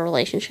nature of our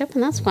relationship,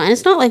 and that's fine.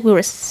 It's not like we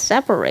were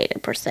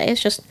separated per se.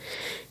 It's just,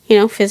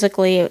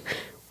 physically it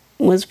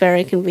was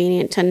very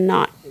convenient to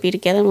not be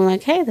together. And we're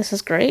like, hey, this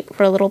is great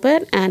for a little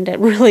bit, and it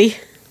really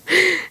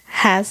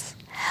has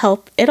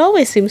helped. It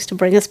always seems to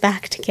bring us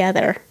back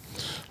together.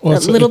 Well, a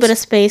little bit of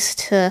space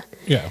to.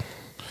 Yeah.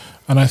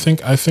 And I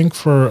think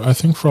for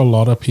a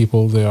lot of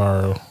people, they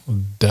are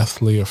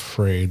deathly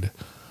afraid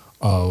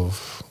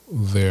of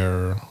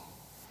their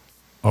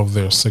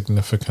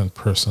significant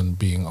person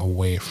being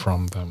away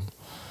from them.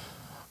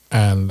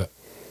 And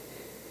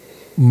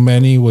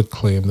many would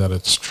claim that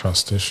it's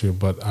trust issue,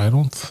 but I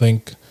don't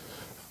think,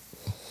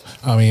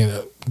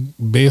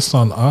 based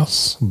on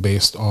us,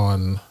 based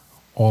on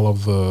all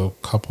of the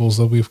couples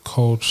that we've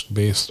coached,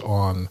 based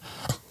on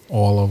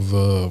all of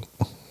the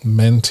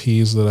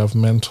mentees that I've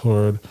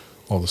mentored,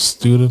 all the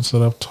students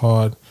that I've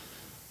taught,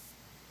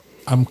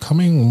 I'm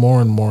coming more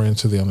and more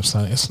into the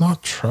understanding it's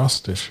not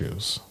trust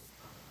issues.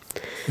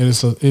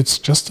 It's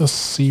just a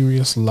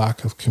serious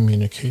lack of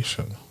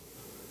communication.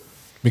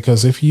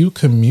 Because if you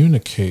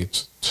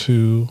communicate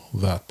to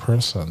that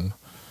person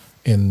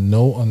in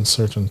no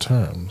uncertain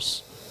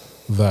terms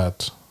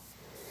that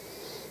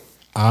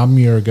I'm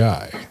your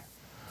guy,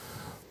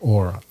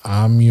 or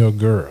I'm your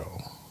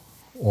girl,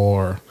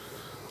 or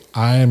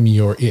I am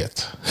your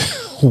it,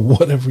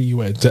 whatever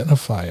you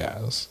identify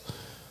as,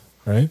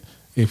 right?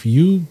 If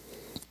you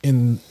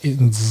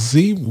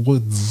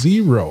with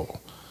zero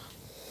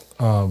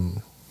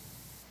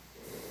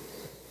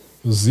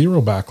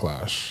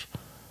backlash,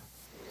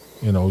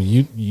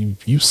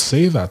 you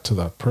say that to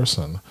that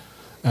person,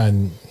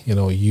 and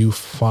you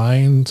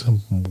find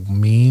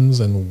means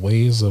and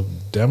ways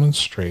of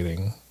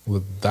demonstrating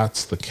that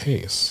that's the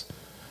case.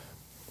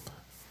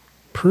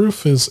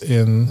 Proof is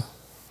in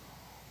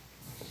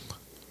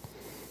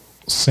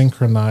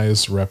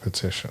synchronized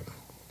repetition.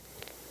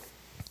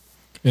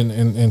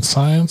 In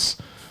science,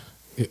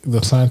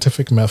 the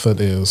scientific method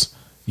is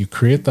you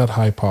create that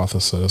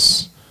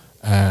hypothesis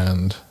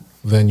and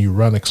then you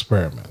run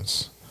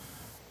experiments.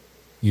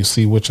 You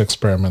see which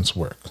experiments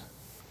work,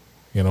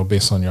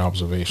 based on your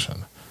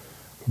observation.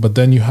 But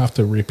then you have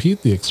to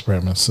repeat the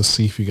experiments to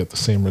see if you get the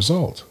same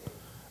result.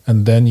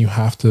 And then you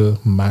have to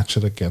match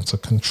it against a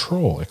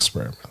control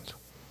experiment,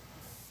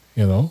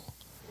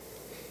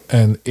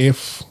 And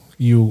if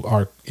you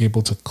are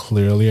able to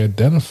clearly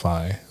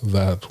identify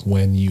that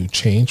when you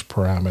change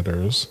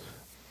parameters,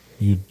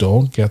 you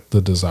don't get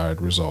the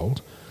desired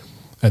result,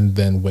 and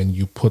then when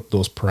you put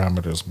those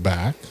parameters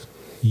back,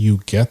 you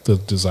get the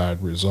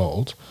desired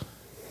result,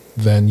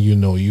 then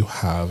you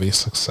have a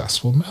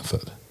successful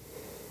method.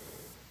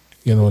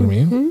 You know what I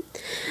mean?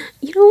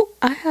 You know,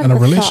 I have And a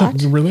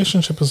thought.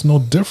 relationship is no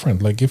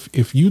different. Like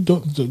if you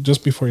don't,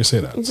 just before you say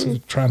that, so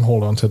try and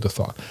hold on to the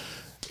thought.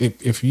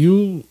 If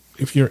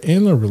you're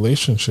in a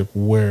relationship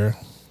where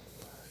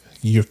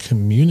your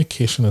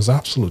communication is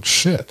absolute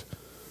shit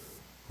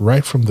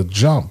right from the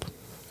jump,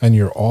 and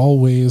you're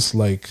always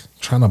like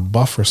trying to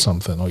buffer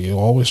something, or you're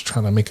always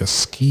trying to make a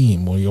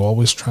scheme, or you're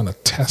always trying to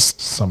test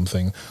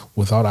something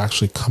without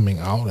actually coming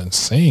out and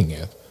saying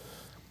it,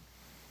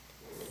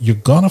 you're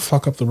gonna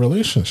fuck up the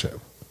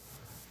relationship.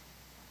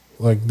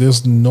 Like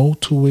there's no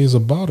two ways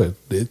about it.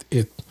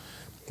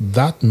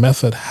 That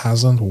method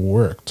hasn't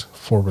worked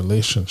for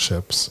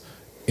relationships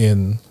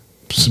in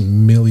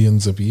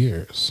millions of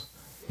years.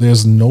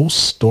 There's no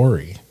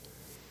story,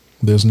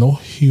 there's no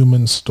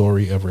human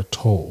story ever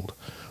told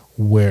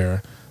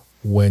where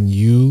when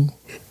you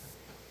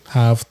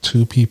have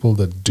two people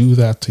that do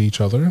that to each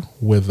other,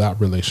 where that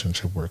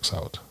relationship works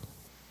out.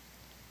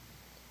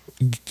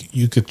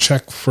 You could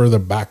check further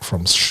back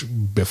from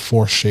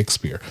before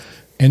Shakespeare.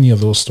 Any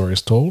of those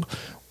stories told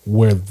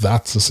where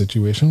that's the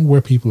situation,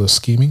 where people are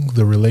scheming,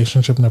 the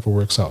relationship never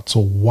works out. So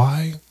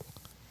why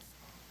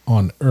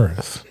on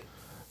earth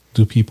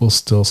do people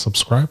still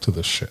subscribe to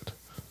this shit?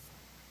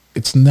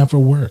 It's never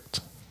worked.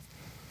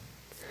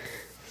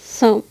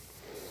 So,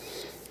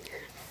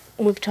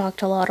 we've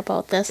talked a lot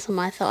about this, and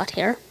my thought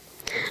here,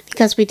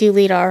 because we do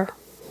lead our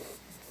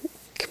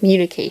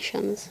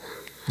communications,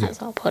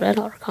 as I'll put it,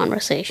 our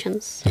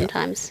conversations,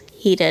 sometimes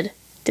heated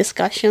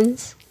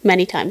discussions,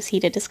 many times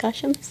heated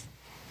discussions.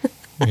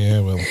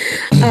 Yeah,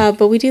 well,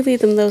 But we do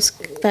lead them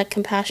that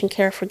compassion,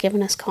 care,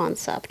 forgiveness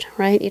concept,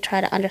 right? You try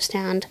to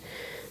understand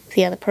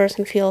the other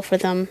person, feel for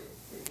them.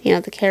 You know,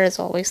 the care is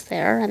always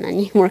there, and then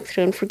you work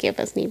through and forgive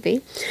as need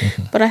be.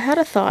 But I had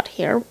a thought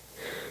here,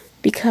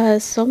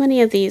 because so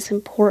many of these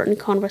important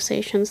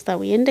conversations that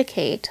we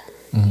indicate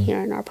here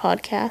in our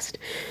podcast,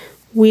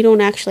 we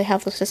don't actually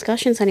have those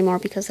discussions anymore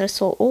because they're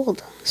so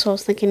old. So I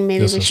was thinking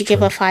maybe This we is should give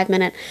true. a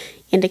 5-minute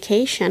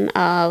indication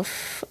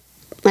of,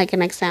 like,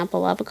 an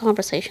example of a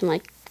conversation,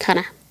 like kind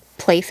of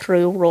play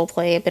through, role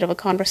play a bit of a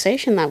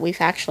conversation that we've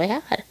actually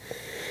had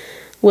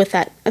with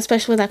that,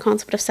 especially with that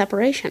concept of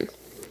separation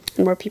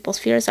and where people's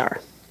fears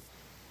are.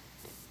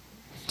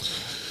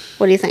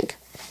 What do you think?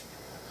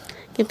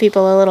 Give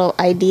people a little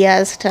idea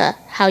as to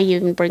how you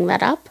even bring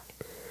that up.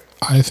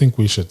 I think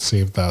we should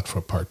save that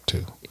for part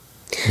 2.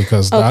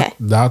 Because Okay.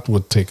 that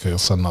would take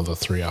us another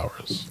 3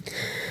 hours.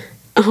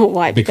 Oh,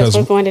 why? Because Because-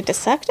 we're going to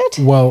dissect it?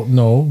 Well,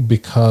 no,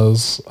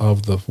 because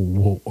of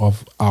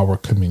our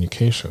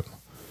communication.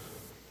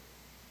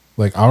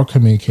 Like our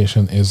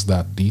communication is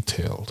that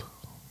detailed.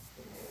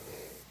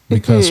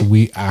 Because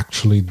we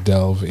actually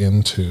delve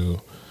into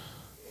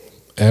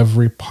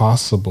every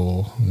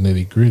possible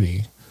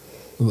nitty-gritty.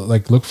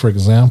 Like look, for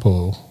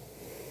example,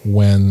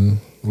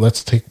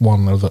 let's take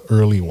one of the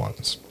early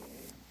ones.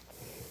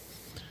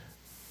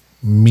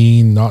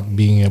 Me not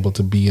being able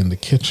to be in the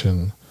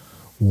kitchen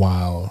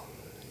while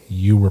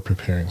you were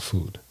preparing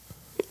food.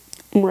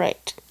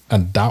 Right.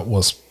 And that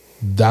was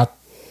a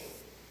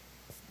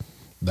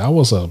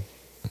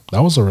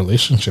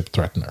relationship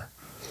threatener.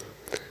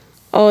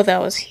 Oh,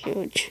 that was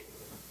huge.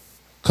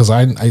 Because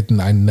I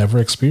never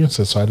experienced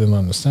it, so I didn't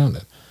understand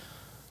it.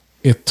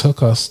 It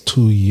took us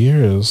 2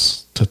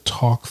 years to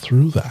talk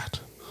through that.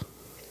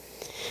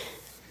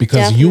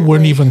 Because you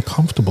weren't Definitely. even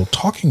comfortable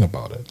talking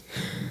about it.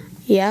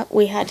 Yeah,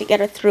 we had to get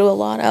her through a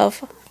lot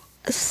of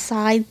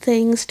side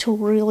things to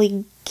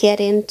really get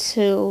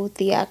into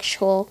the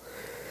actual,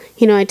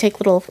 I take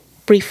little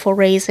brief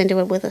forays into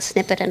it with a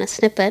snippet and a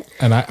snippet.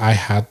 And I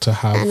had to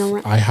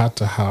And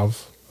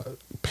have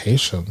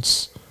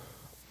patience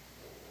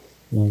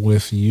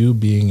with you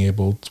being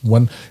able to,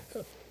 when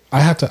I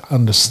had to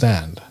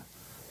understand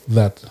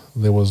that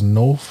there was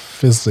no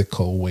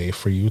physical way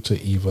for you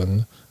to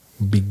even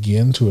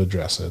begin to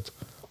address it,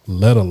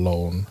 let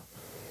alone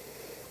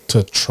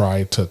to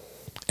try to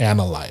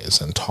analyze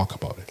and talk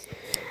about it.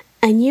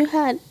 And you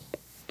had,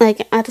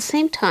 like, at the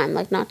same time,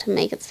 like, not to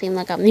make it seem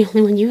like I'm the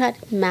only one, you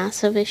had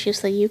massive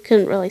issues that you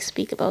couldn't really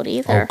speak about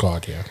either. Oh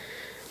God, yeah.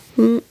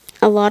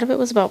 A lot of it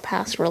was about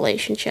past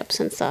relationships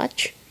and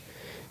such.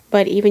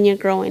 But even you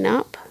growing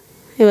up,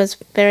 it was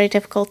very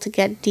difficult to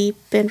get deep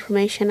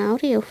information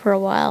out of you for a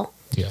while.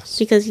 Yes.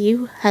 Because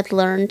you had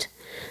learned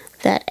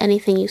that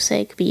anything you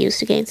say could be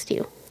used against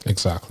you.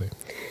 Exactly.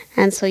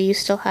 And so you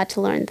still had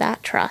to learn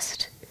that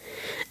trust.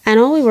 And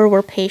all we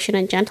were patient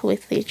and gentle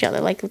with each other.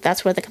 Like,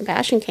 that's where the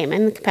compassion came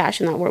in. The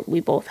compassion that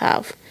we both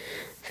have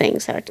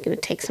things that are going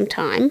to take some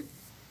time.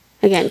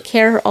 Again,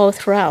 care all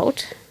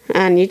throughout.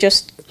 And you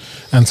just...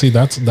 And see,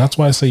 that's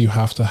why I say you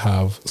have to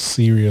have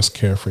serious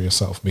care for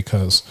yourself,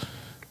 because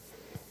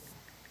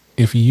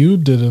if you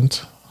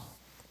didn't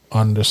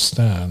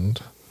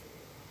understand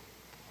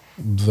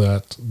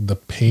that the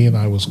pain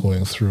I was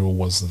going through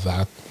was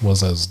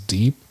as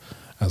deep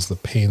as the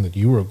pain that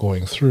you were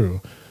going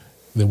through,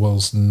 there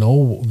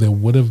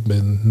would have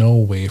been no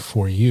way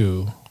for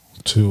you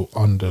to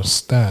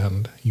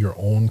understand your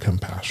own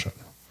compassion.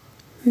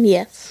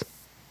 Yes.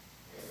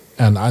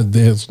 And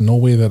there's no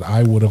way that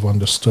I would have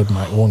understood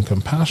my own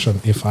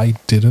compassion if I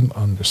didn't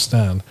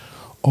understand,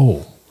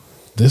 oh,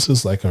 this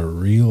is like a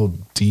real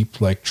deep,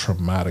 like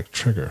traumatic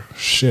trigger.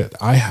 Shit,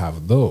 I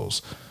have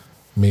those.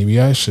 Maybe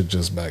I should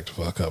just back the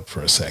fuck up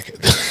for a second.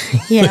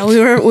 Yeah, we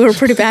were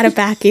pretty bad at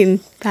backing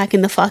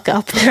the fuck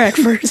up there at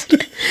first.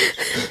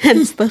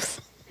 Hence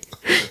those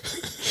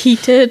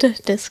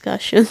heated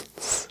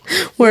discussions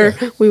where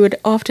we would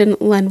often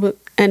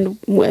end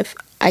with,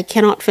 I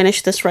cannot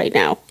finish this right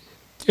now.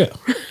 Yeah.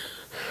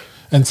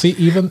 And see,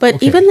 even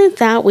in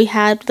that, we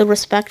had the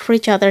respect for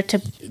each other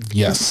to,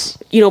 yes,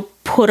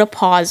 put a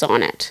pause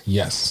on it.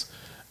 yes,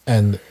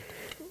 and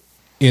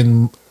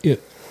in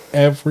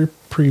every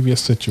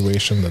previous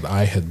situation that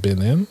I had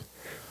been in,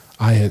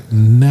 I had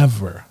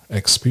never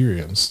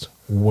experienced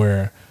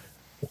where,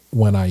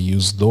 when I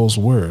used those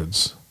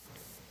words,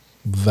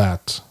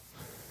 that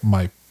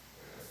my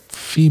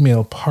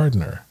female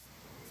partner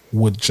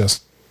would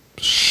just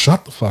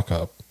shut the fuck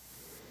up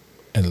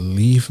and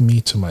leave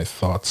me to my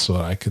thoughts so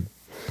that I could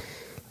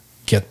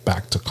get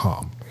back to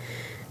calm.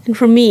 And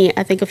for me,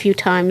 I think a few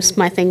times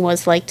my thing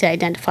was like to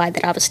identify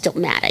that I was still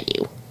mad at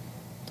you.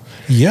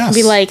 Yes.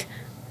 Be like,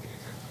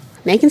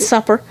 making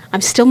supper,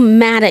 I'm still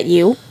mad at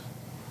you.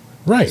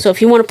 Right. So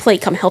if you want to play,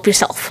 come help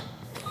yourself.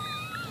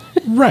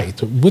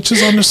 Right. Which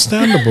is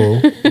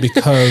understandable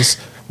because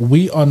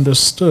we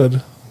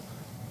understood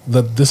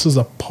that this is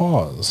a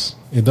pause.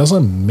 It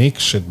doesn't make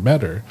shit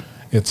better.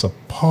 It's a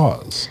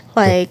pause.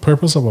 Like, the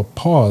purpose of a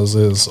pause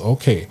is,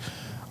 okay,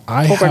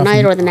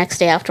 overnight or the next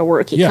day after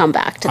work, you come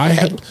back to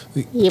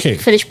the thing. You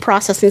finish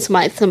processing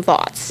some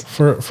thoughts.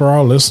 For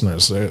our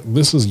listeners,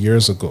 this is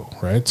years ago,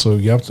 right? So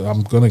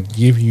I'm going to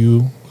give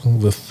you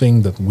the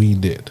thing that we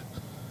did.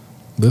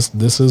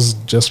 This is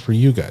just for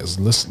you guys.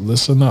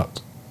 Listen up,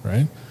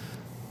 right?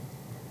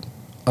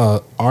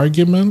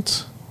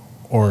 Argument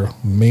or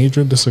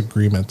major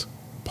disagreement,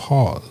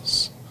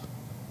 pause,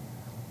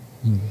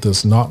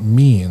 does not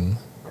mean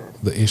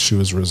the issue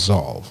is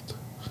resolved.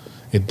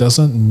 It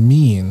doesn't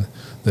mean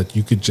that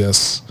you could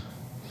just,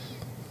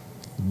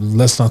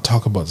 let's not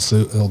talk about this,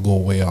 it'll go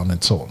away on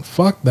its own.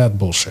 Fuck that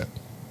bullshit.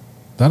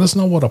 That is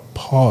not what a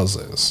pause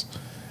is.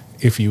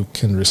 If you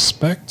can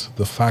respect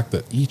the fact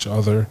that each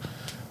other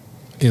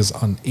is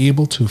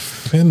unable to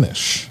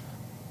finish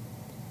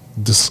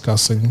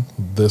discussing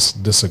this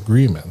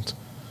disagreement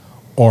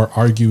or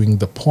arguing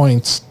the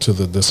points to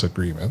the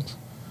disagreement,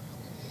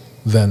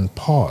 then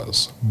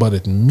pause. But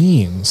it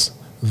means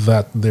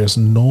that there's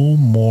no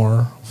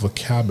more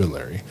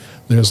vocabulary.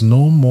 There's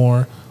no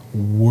more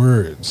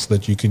words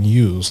that you can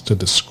use to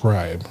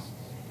describe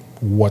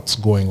what's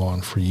going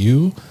on for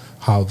you,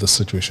 how the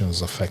situation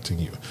is affecting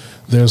you.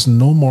 There's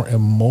no more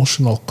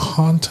emotional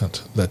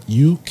content that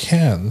you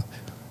can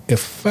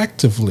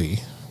effectively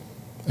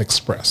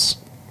express.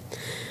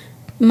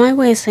 My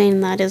way of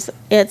saying that is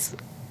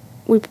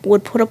we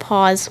would put a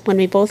pause when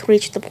we both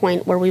reached the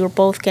point where we were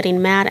both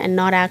getting mad and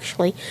not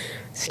actually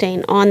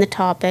staying on the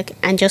topic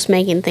and just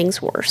making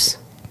things worse.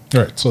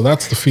 Right, so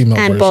that's the female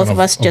version and both of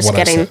us just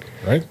getting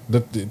right?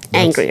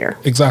 angrier.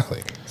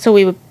 Exactly. So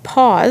we would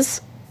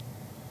pause,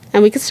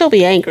 and we could still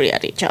be angry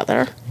at each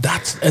other.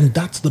 That's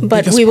the but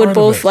biggest we would part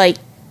both of it. like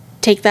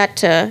take that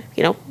to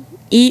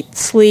eat,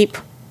 sleep.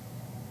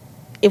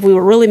 If we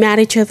were really mad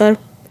at each other,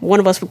 one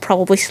of us would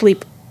probably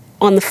sleep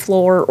on the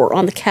floor or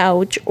on the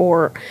couch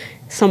or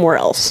somewhere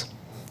else.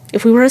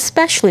 If we were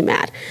especially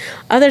mad,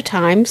 other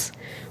times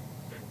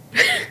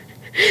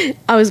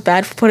I was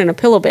bad for putting a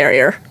pillow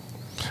barrier.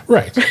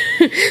 Right.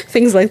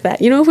 Things like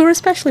that. If we were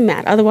especially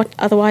mad.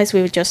 Otherwise,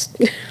 we would just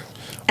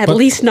at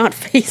least not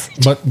face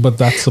it. But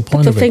that's the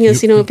point the of it. thing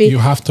is, you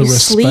have to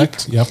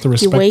respect. Sleep, you have to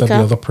respect that the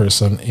up, other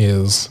person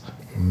is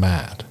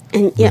mad.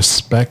 And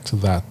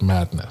respect that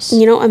madness.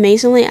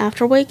 Amazingly,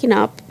 after waking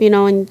up,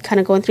 and kind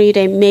of going through your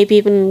day, maybe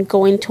even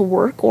going to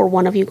work or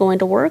one of you going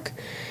to work,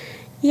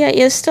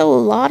 there's still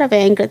a lot of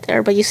anger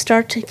there, but you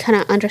start to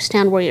kind of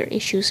understand where your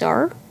issues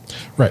are.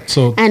 Right.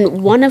 So,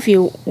 and one of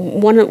you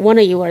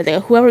are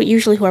there.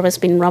 Whoever's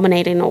been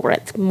ruminating over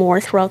it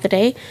more throughout the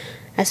day,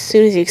 as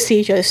soon as you see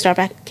each other, start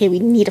back. Okay, we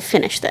need to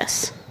finish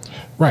this.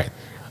 Right.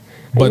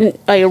 But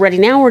are you ready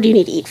now, or do you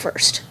need to eat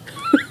first?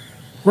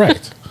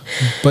 Right.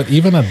 But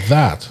even at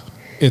that,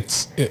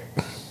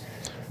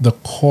 the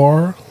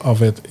core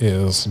of it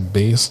is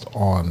based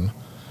on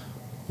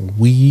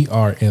we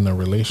are in a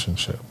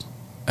relationship,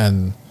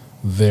 and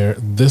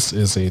this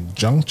is a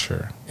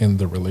juncture in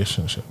the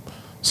relationship.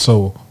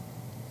 So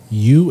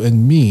you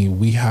and me,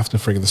 we have to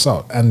figure this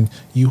out, and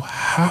you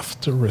have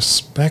to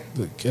respect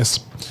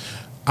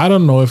I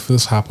don't know if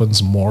this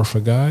happens more for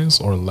guys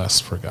or less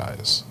for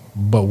guys,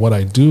 but what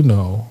I do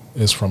know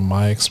is from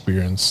my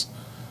experience,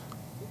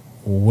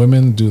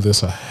 women do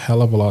this a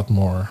hell of a lot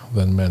more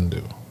than men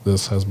do.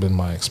 This has been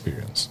my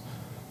experience.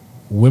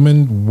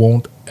 Women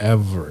won't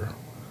ever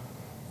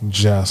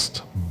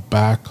just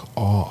back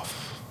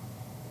off.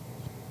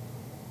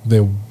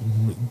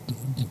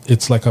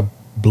 It's like a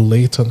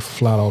blatant,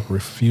 flat-out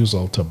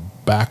refusal to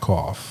back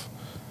off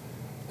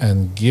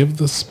and give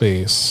the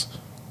space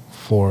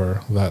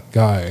for that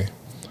guy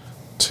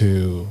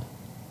to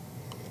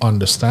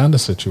understand the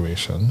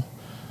situation,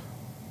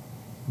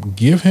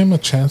 give him a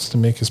chance to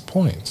make his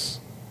points.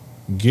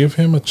 Give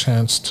him a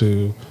chance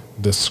to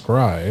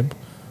describe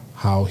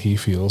how he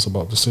feels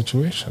about the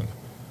situation.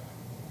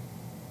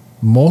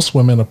 Most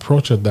women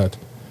approach it that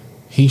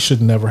he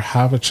should never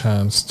have a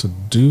chance to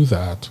do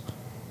that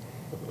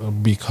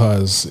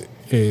because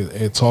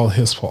it's all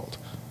his fault.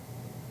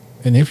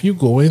 And if you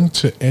go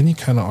into any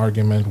kind of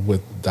argument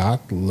with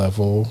that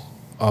level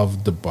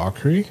of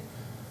debauchery,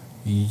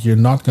 you're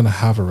not going to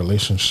have a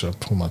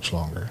relationship for much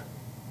longer.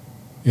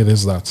 It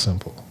is that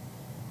simple.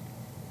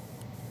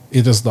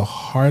 It is the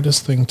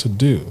hardest thing to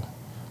do.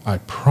 I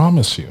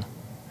promise you,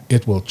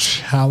 it will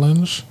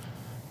challenge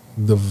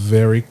the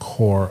very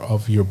core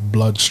of your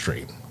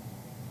bloodstream.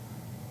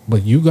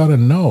 But you got to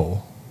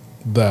know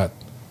that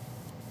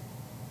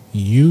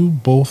you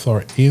both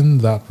are in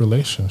that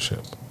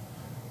relationship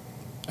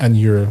and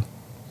you're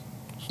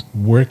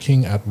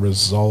working at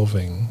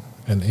resolving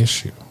an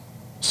issue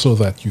so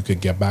that you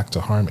could get back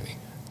to harmony.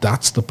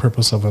 That's the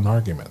purpose of an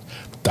argument.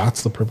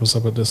 That's the purpose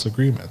of a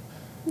disagreement.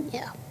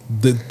 Yeah.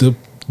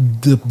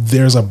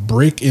 There's a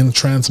break in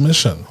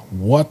transmission.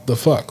 What the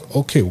fuck?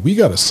 Okay, we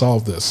got to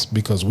solve this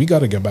because we got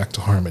to get back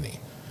to harmony.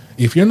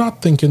 If you're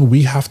not thinking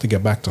we have to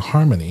get back to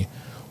harmony,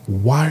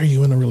 why are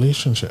you in a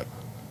relationship?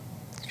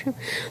 It's true.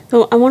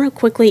 So I want to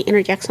quickly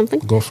interject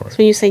something. Go for it. So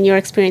when you say your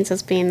experience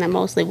has been that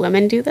mostly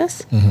women do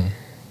this,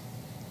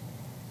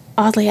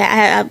 oddly,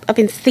 I've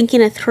been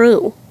thinking it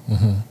through.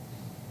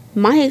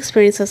 My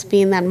experience has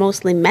been that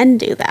mostly men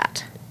do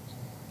that.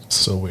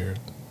 So weird.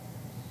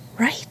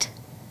 Right.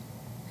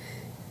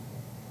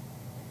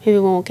 Maybe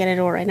we won't get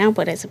into it right now,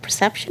 but is it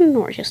perception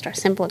or just our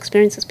simple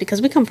experiences?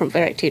 Because we come from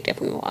very two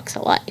different walks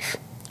of life.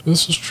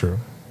 This is true.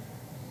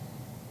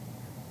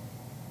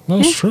 No,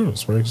 it's true.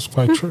 It's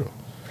quite true.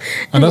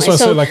 And Anyway, that's why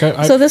I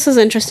said, so this is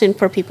interesting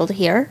for people to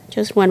hear,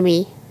 just when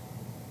we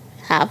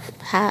have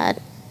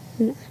had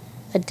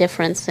a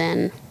difference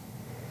in,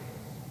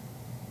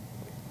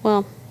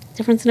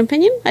 difference in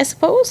opinion, I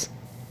suppose.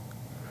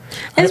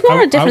 It's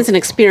more a difference in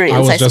experience,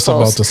 I suppose. I was just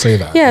about to say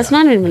that. Yeah, it's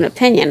not even an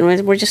opinion.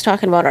 We're just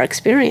talking about our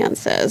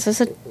experiences.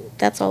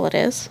 That's all it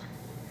is.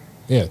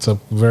 Yeah, it's a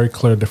very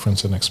clear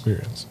difference in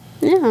experience.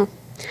 Yeah.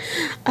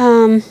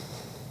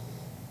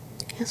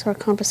 So our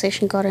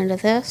conversation got into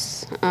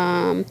this.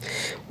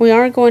 We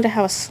are going to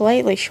have a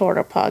slightly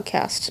shorter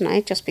podcast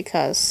tonight just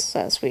because,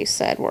 as we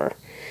said, we're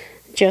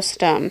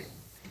just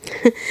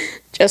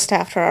just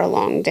after our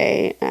long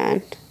day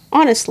and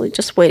honestly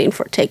just waiting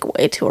for a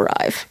takeaway to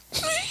arrive.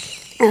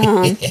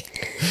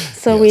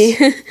 So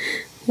Yes.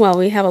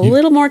 we have a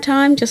little more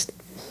time. Just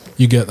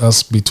You get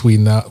us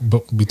between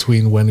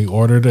when we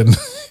ordered and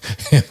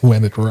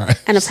when it arrived.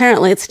 and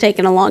apparently it's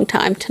taken a long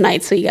time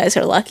tonight, so you guys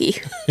are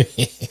lucky.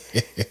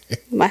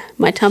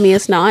 My tummy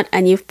is not,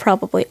 and you've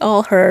probably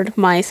all heard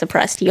my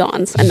suppressed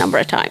yawns a number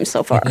of times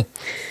so far.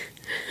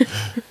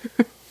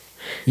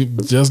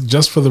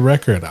 Just for the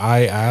record,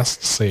 I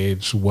asked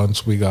Sage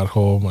once we got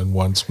home and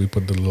once we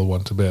put the little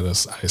one to bed. I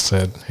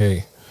said,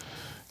 "Hey,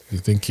 you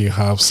think you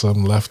have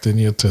some left in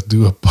you to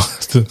do a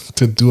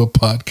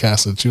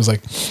podcast?" And she was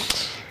like,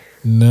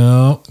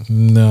 No,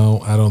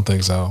 I don't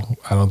think so.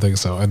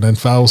 And then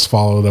Fowles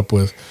followed up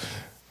with,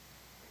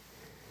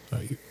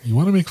 "You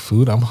want to make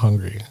food? I'm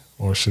hungry.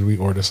 Or should we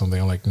order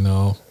something?" I'm like,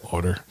 "No,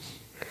 order."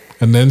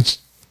 And then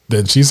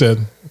she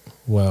said,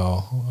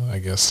 "Well, I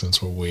guess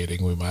since we're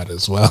waiting, we might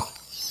as well."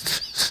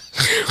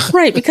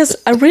 Right, because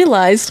I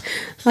realized,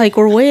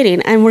 we're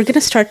waiting and we're going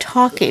to start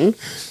talking.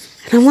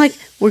 And I'm like,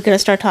 we're going to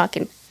start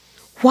talking.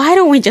 Why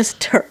don't we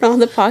just turn on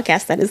the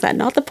podcast then? Is that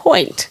not the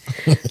point?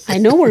 I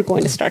know we're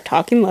going to start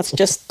talking. Let's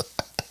just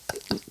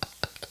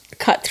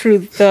cut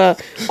through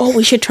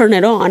we should turn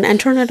it on and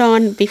turn it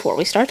on before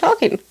we start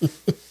talking.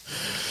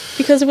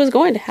 Because it was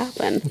going to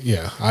happen.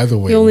 Yeah, either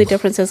way. The only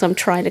difference is I'm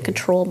trying to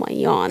control my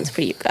yawns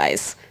for you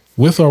guys.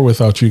 With or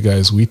without you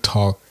guys, we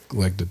talk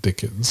like the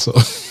Dickens, so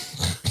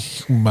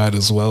might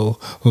as well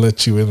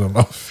let you in on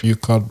a few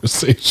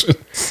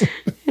conversations.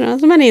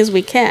 As many as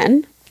we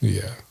can.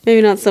 Yeah.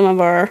 Maybe not some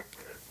of our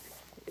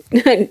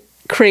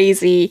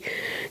crazy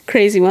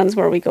ones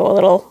where we go a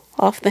little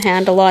off the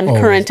handle on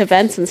current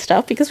events and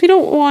stuff, because we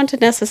don't want to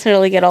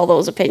necessarily get all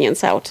those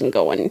opinions out and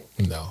going.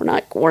 No.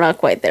 We're not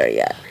quite there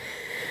yet.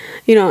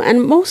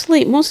 And most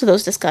of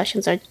those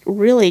discussions are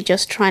really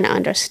just trying to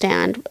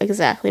understand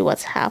exactly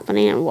what's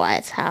happening and why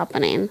it's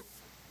happening.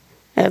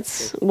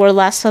 We're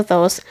less of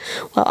those,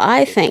 well,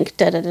 I think,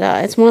 da-da-da.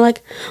 It's more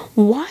like,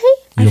 why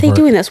are they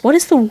doing this? What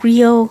is the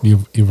real...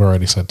 You've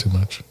already said too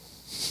much.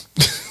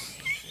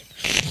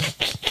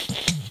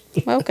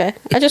 Okay.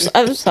 I just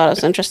thought it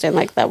was interesting,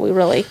 that we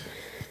really...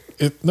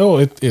 It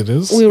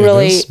is. We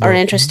really are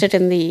interested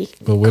in the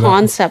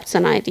concepts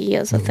and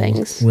ideas of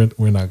things.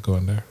 We're not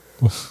going there.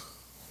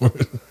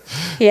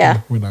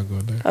 Yeah. We're not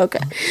going there.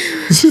 Okay.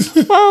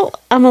 Well,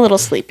 I'm a little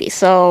sleepy,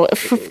 so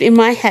in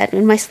my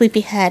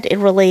sleepy head, it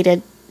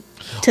related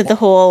to the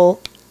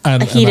whole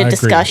heated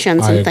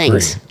discussions and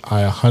things.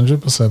 I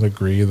 100%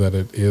 agree that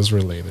it is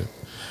related.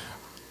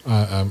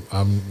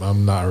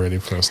 I'm not ready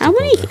for us to How go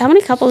many there. how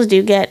many couples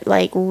do get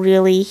like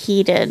really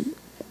heated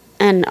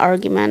and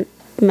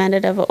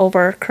argumentative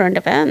over current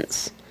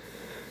events?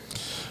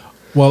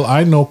 Well,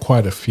 I know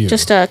quite a few.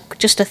 Just a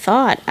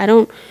thought. I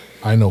don't.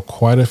 I know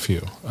quite a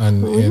few,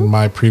 and in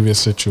my previous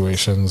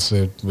situations,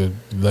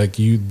 like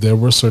you, there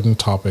were certain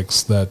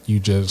topics that you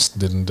just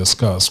didn't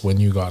discuss when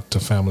you got to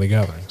family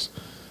gatherings.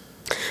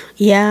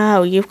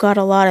 Yeah, you've got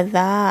a lot of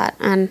that,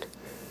 and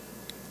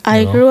I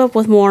You know? grew up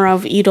with more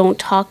of you don't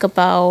talk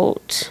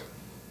about.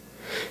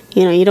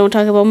 You don't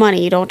talk about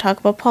money. You don't talk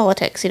about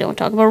politics. You don't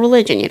talk about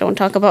religion. You don't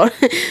talk about.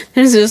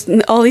 There's just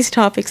all these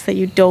topics that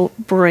you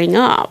don't bring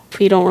up.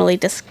 You don't really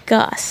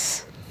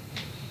discuss,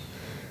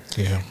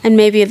 Yeah. and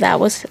maybe that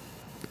was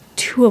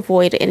to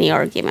avoid any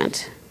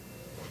argument.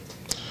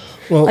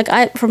 Well,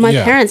 Like for my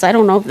yeah. parents, I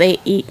don't know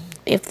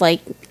if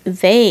like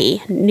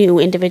they knew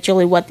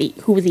individually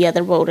who the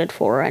other voted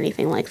for or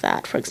anything like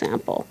that. For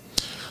example,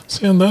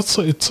 See, and it's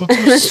such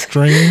a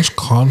strange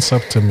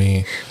concept to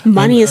me.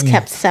 money is And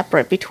kept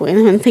separate between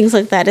them and things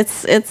like that.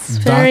 It's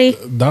very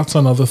that's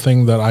another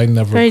thing that I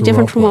never very grew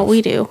different up from what with.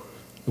 we do.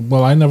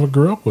 Well, I never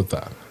grew up with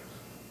that.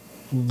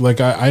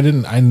 Like I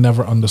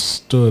never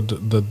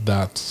understood that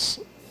that's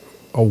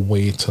a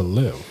way to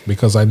live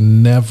because I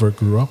never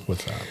grew up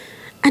with that.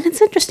 And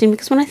it's interesting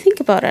because when I think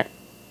about it,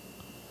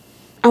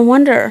 I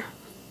wonder,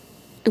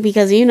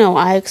 because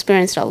I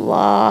experienced a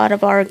lot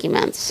of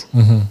arguments.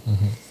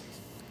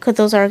 Could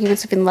those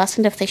arguments have been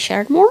lessened if they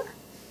shared more?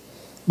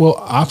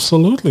 Well,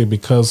 absolutely,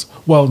 because,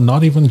 well,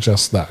 not even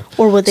just that.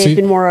 Or would they See, have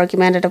been more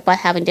argumentative by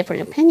having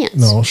different opinions?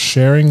 No,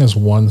 sharing is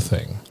one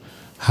thing.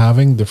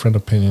 Having different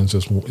opinions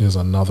is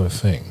another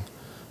thing.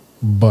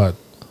 But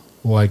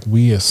like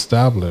we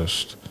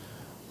established,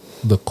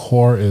 the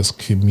core is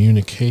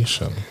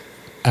communication,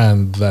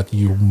 and that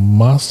you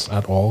must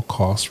at all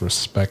costs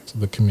respect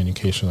the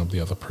communication of the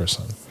other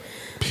person.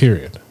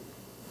 Period.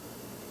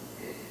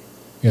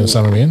 You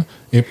understand what I mean?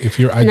 If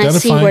you're And I see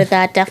identifying, where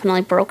that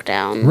definitely broke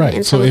down Right,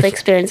 in so some of the if-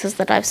 experiences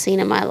that I've seen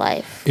in my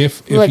life.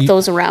 if like you-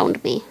 those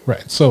around me.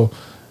 right? So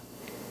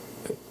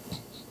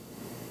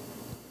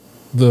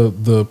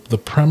the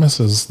premise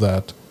is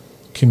that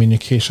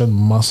communication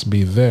must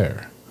be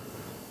there,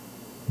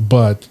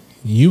 but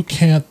you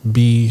can't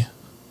be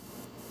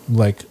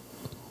like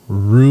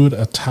rude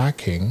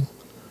attacking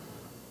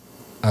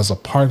as a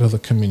part of the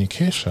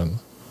communication,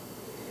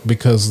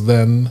 because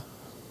then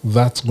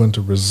that's going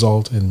to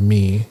result in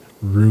me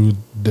rude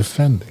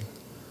defending.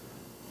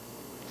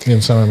 You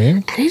understand what I mean?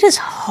 And it is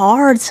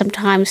hard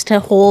sometimes to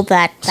hold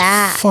that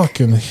back.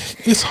 Fucking,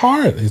 it's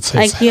hard. It's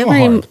Like, do you hell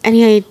have hard.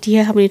 any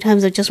idea how many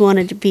times I just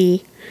wanted to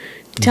be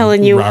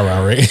telling you, Rah,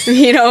 rah,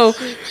 rah.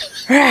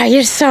 "Rah,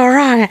 you're so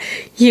wrong.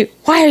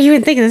 Why are you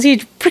even thinking this? You're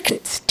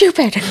freaking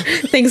stupid."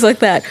 Things like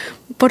that.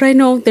 But I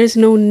know there's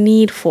no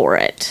need for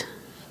it.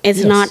 It's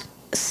Yes. not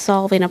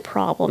solving a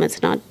problem.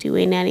 It's not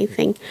doing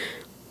anything.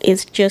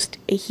 It's just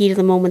a heat of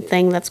the moment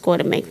thing that's going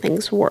to make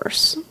things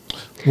worse.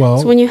 Well,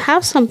 So when you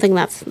have something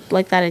that's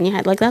like that in your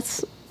head, like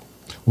that's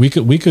we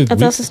could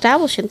us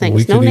establishing we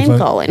things, no could name even,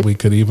 calling. We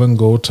could even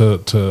go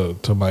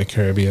to my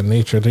Caribbean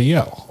nature to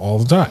yell all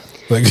the time.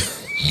 Like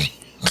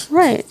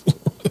Right.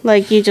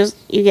 Like you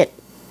get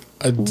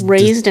uh,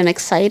 raised and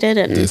excited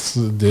and this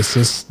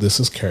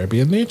is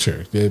Caribbean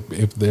nature.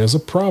 If there's a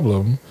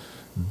problem,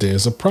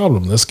 there's a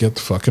problem. Let's get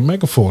the fucking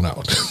megaphone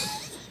out.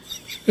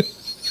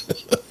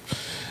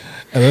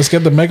 And let's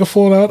get the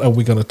megaphone out, and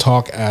we're gonna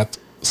talk at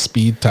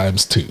speed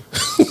times 2.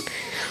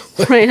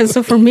 right. And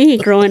so for me,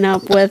 growing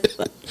up with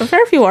a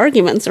fair few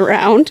arguments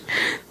around,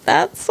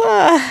 that's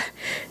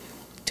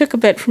took a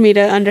bit for me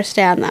to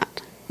understand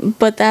that.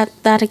 But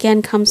that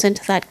again comes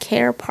into that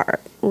care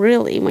part,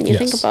 really, when you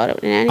think Yes. about it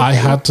in anything. I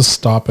had to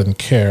stop and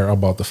care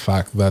about the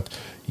fact that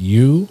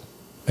you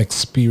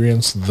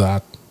experienced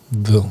that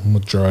the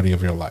majority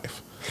of your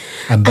life.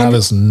 And that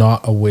is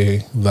not a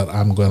way that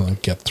I'm going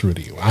to get through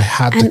to you. I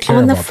had to And care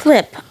on the about that.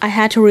 flip, I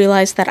had to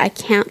realize that I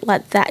can't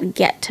let that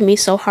get to me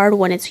so hard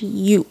when it's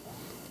you.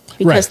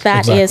 Because Right,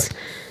 that is exactly.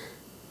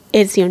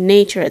 it's your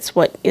nature,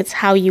 it's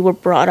how you were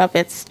brought up,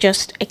 it's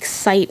just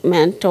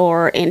excitement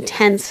or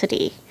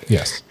intensity.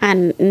 Yes.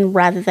 And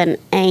rather than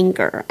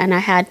anger. And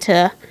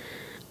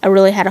I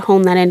really had to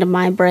hone that into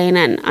my brain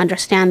and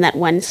understand that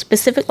when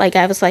specific, like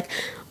I was like,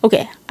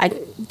 okay, I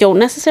don't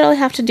necessarily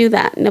have to do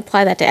that and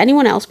apply that to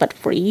anyone else, but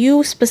for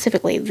you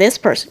specifically, this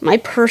person, my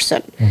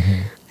person,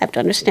 I have to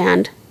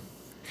understand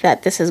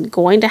that this is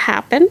going to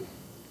happen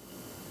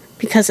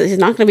because he's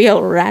not going to be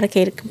able to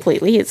eradicate it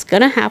completely. It's going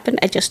to happen.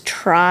 I just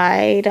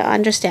try to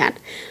understand.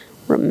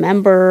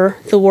 Remember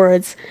the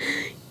words,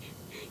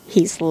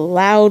 he's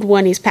loud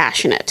when he's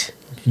passionate.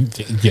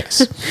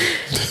 Yes.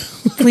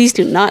 Please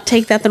do not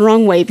take that the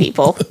wrong way,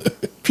 people.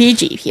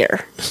 PG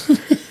here.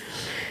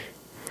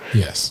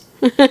 Yes.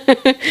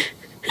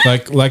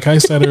 Like I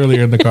said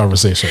earlier in the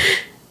conversation,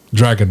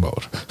 dragon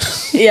mode.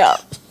 Yeah.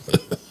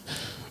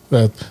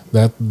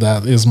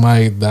 That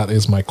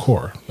is my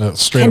core.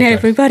 Straight Can up.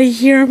 everybody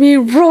hear me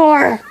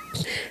roar?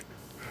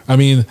 I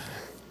mean,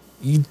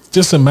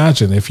 just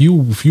imagine if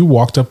you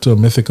walked up to a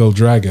mythical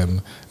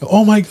dragon.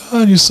 Oh my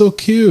God, you're so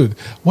cute.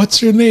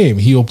 What's your name?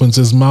 He opens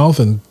his mouth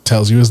and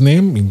tells you his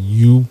name, and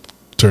you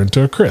turn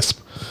to a crisp.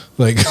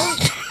 Like,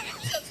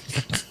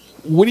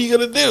 what are you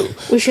gonna do?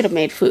 We should have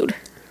made food.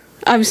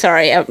 I'm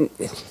sorry.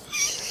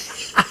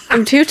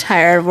 I'm too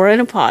tired. We're in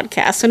a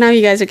podcast, so now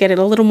you guys are getting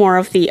a little more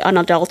of the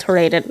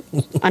unadulterated,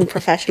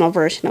 unprofessional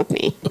version of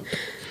me.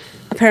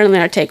 Apparently,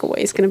 our takeaway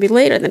is going to be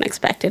later than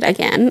expected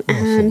again,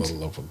 and For the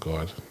love of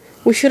God.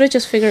 we should have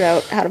just figured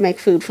out how to make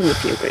food from the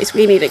Fugries.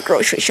 We need a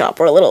grocery shop.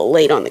 We're a little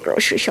late on the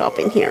grocery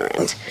shopping here,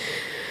 and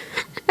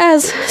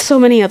as so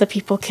many other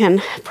people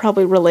can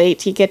probably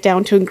relate, you get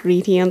down to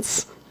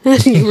ingredients,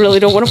 and you really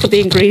don't want to put the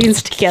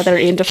ingredients together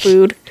into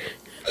food.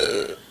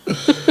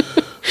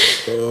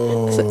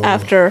 So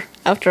after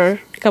a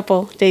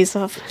couple days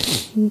of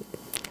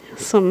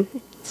some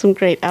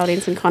great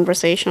outings and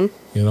conversation.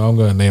 You know, I'm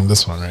gonna name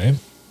this one, right?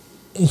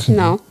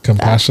 No.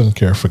 Compassion,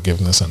 care,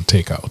 forgiveness, and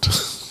takeout.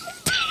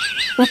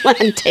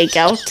 And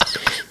takeout.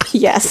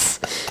 Yes.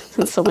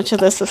 And so much of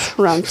this is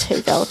around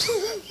takeout.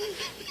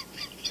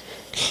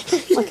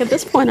 Like at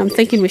this point, I'm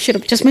thinking we should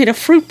have just made a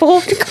fruit bowl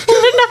to call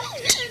it a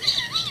night.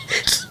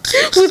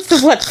 With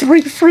the,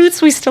 3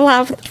 fruits we still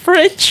have in the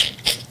fridge.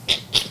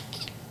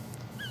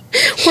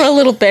 We're a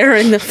little bare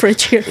in the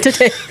fridge here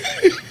today.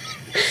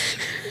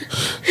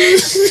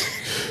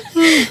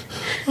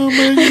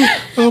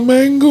 A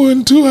mango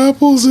and 2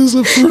 apples is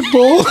a fruit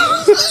bowl.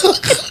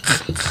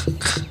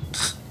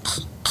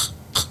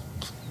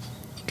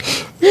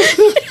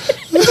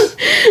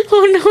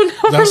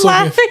 Oh no, we're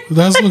laughing.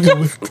 That's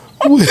looking.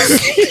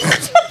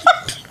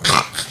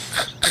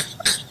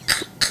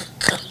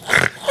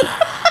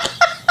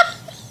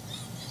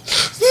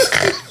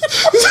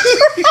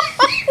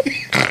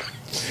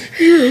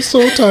 You're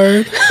so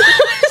tired.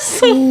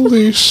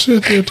 Holy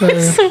shit, you're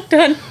tired. So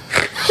done.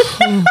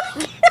 Oh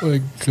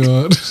my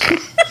God.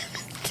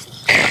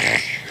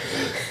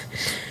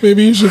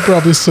 Maybe you should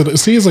probably sit.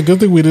 See, it's a good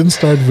thing we didn't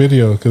start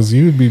video because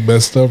you'd be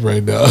messed up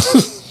right now.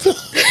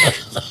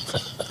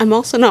 I'm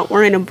also not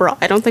wearing a bra.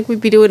 I don't think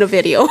we'd be doing a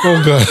video.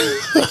 Oh God.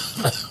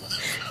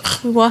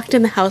 We walked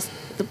in the house.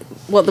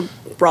 The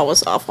bra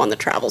was off on the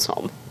travels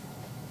home.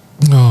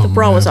 Oh, The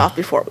bra man. was off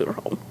before we were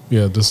home.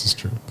 Yeah, this is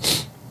true.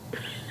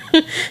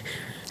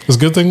 It's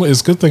good thing.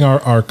 It's good thing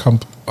our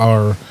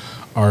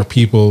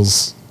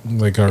people's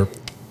are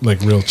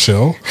real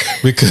chill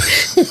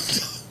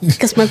because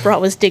Because my bra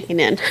was digging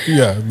in.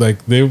 yeah,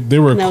 they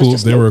were And I was cool.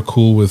 just They like- were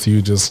cool with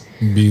you just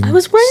being. I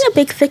was wearing a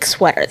big thick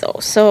sweater though,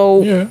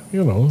 so Yeah,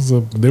 you know,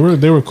 so they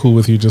were cool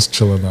with you just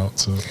chilling out.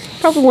 So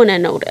probably wouldn't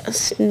have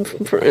noticed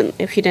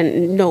if you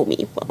didn't know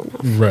me well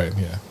enough. right,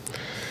 yeah.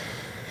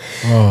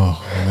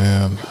 Oh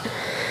man.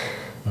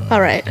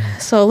 All right,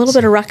 so a little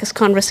bit of ruckus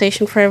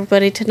conversation for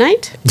everybody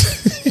tonight.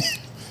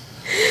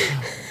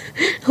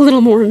 A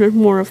little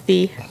more of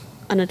the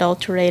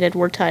unadulterated,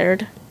 we're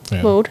tired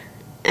Yeah. mode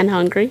and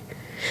hungry.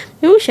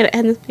 Maybe we should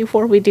end this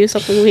before we do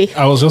something we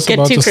I was just get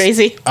about too to.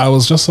 crazy. I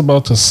was just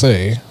about to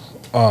say,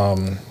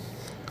 do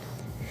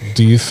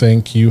you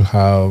think you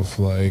have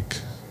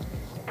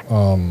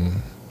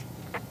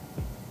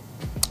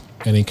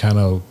any kind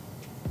of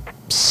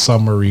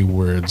summary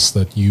words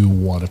that you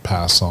want to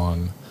pass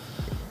on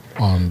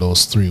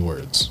those 3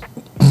 words?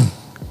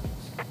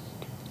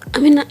 I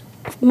mean,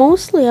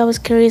 mostly I was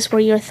curious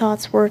where your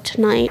thoughts were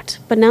tonight,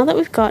 but now that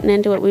we've gotten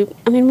into it,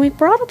 we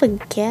brought up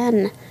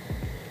again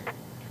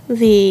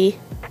the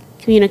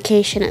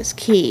communication is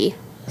key.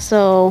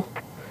 So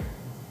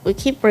we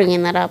keep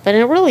bringing that up, and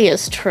it really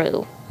is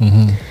true.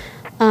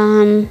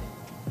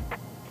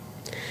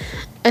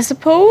 I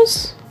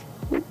suppose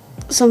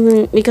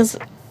something, because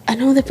I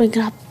know they bring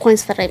up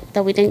points that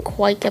we didn't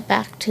quite get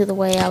back to the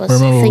way I was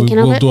Remember, thinking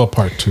of we'll it. do a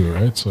part 2,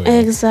 right? So yeah.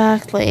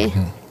 Exactly.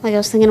 Like I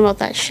was thinking about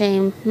that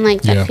shame,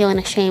 like that Yeah. feeling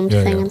ashamed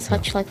Yeah, thing yeah, and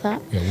such yeah. like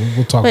that. Yeah,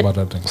 we'll talk But- about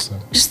that next time.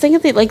 Just think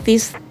of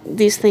these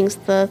things,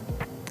 the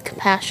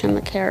compassion,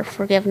 the care,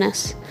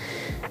 forgiveness,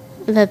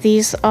 that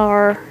these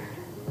are,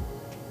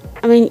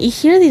 I mean, you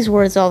hear these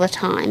words all the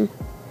time,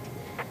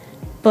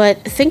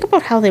 but think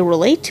about how they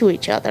relate to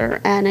each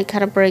other, and it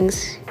kind of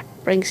brings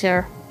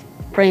your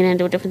brain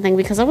into a different thing,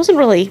 because I was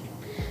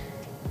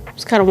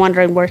kind of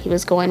wondering where he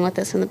was going with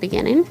this in the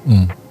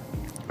beginning,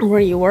 or where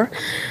you were.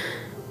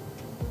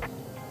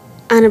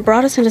 And it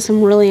brought us into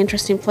some really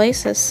interesting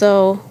places.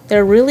 So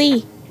they're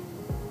really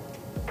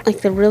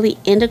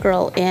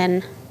integral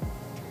in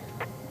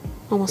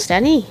almost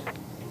any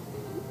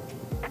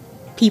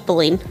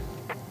peopling.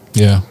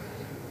 Yeah.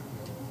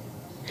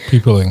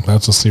 Peopling,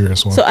 that's a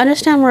serious one. So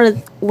understand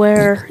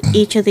where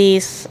each of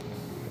these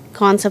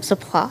concepts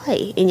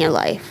apply in your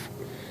life.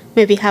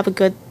 Maybe have a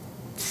good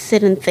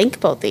sit and think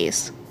about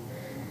these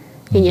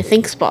in your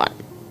think spot.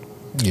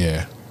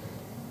 yeah.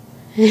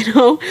 You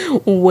know,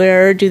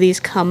 where do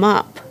these come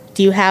up?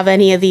 Do you have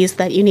any of these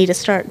that you need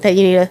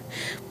to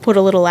put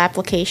a little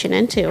application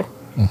into?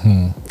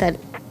 That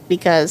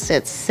because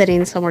it's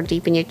sitting somewhere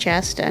deep in your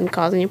chest and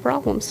causing you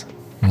problems.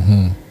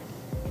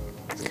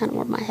 That's kind of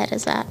where my head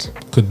is at.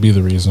 Could be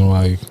the reason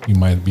why you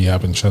might be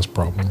having chest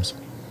problems.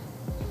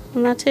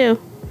 on that too.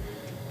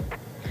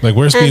 Like,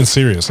 where's being And-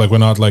 serious? Like, we're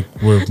not.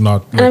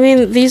 And I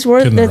mean, these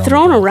words, kidding they're around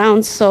thrown with it.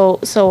 around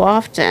so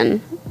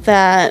often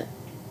that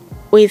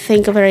we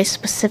think a very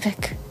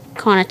specific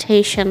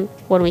connotation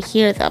when we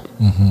hear them,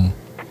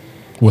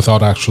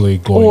 without actually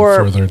going Or-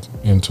 further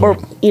into or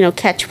it.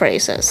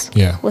 catchphrases.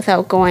 Yeah.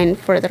 Without going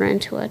further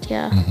into it.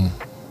 Yeah.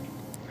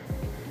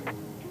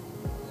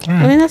 All I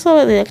right. mean, that's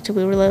what we like to.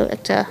 We really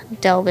like to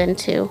delve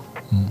into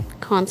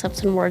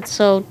concepts and words.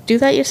 So do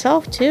that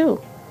yourself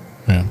too.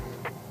 Yeah,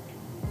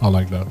 I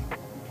like that.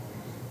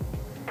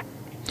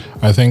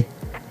 I think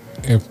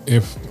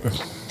if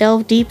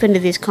Delve deep into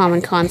these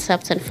common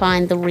concepts and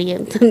find the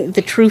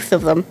the truth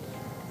of them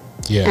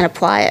and yeah,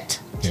 apply it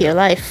to Yeah. your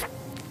life.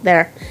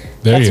 There.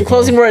 There That's you some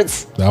closing go.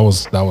 words. that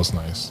was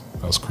nice.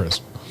 That was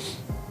crisp.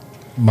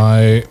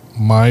 My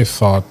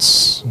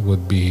thoughts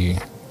would be,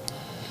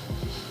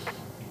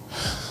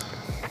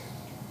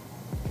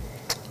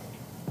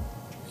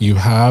 you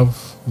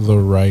have the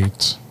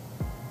right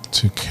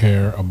to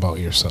care about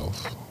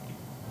yourself.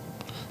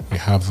 You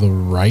have the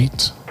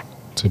right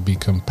to be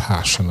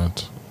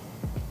compassionate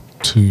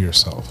to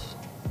yourself.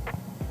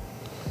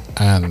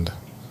 And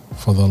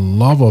for the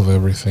love of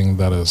everything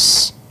that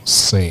is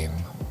sane,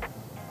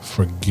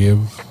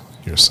 forgive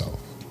yourself.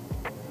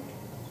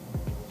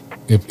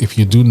 If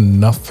you do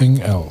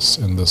nothing else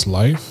in this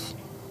life,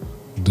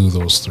 do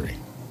those three.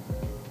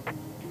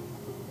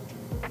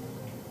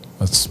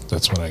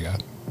 That's what I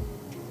got.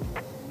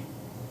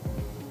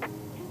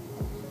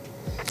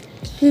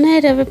 Good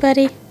night,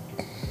 everybody.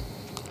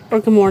 Or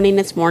good morning.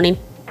 It's morning.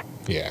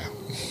 Yeah.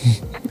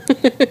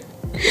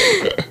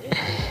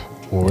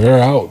 We're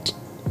out.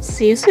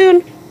 See you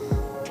soon.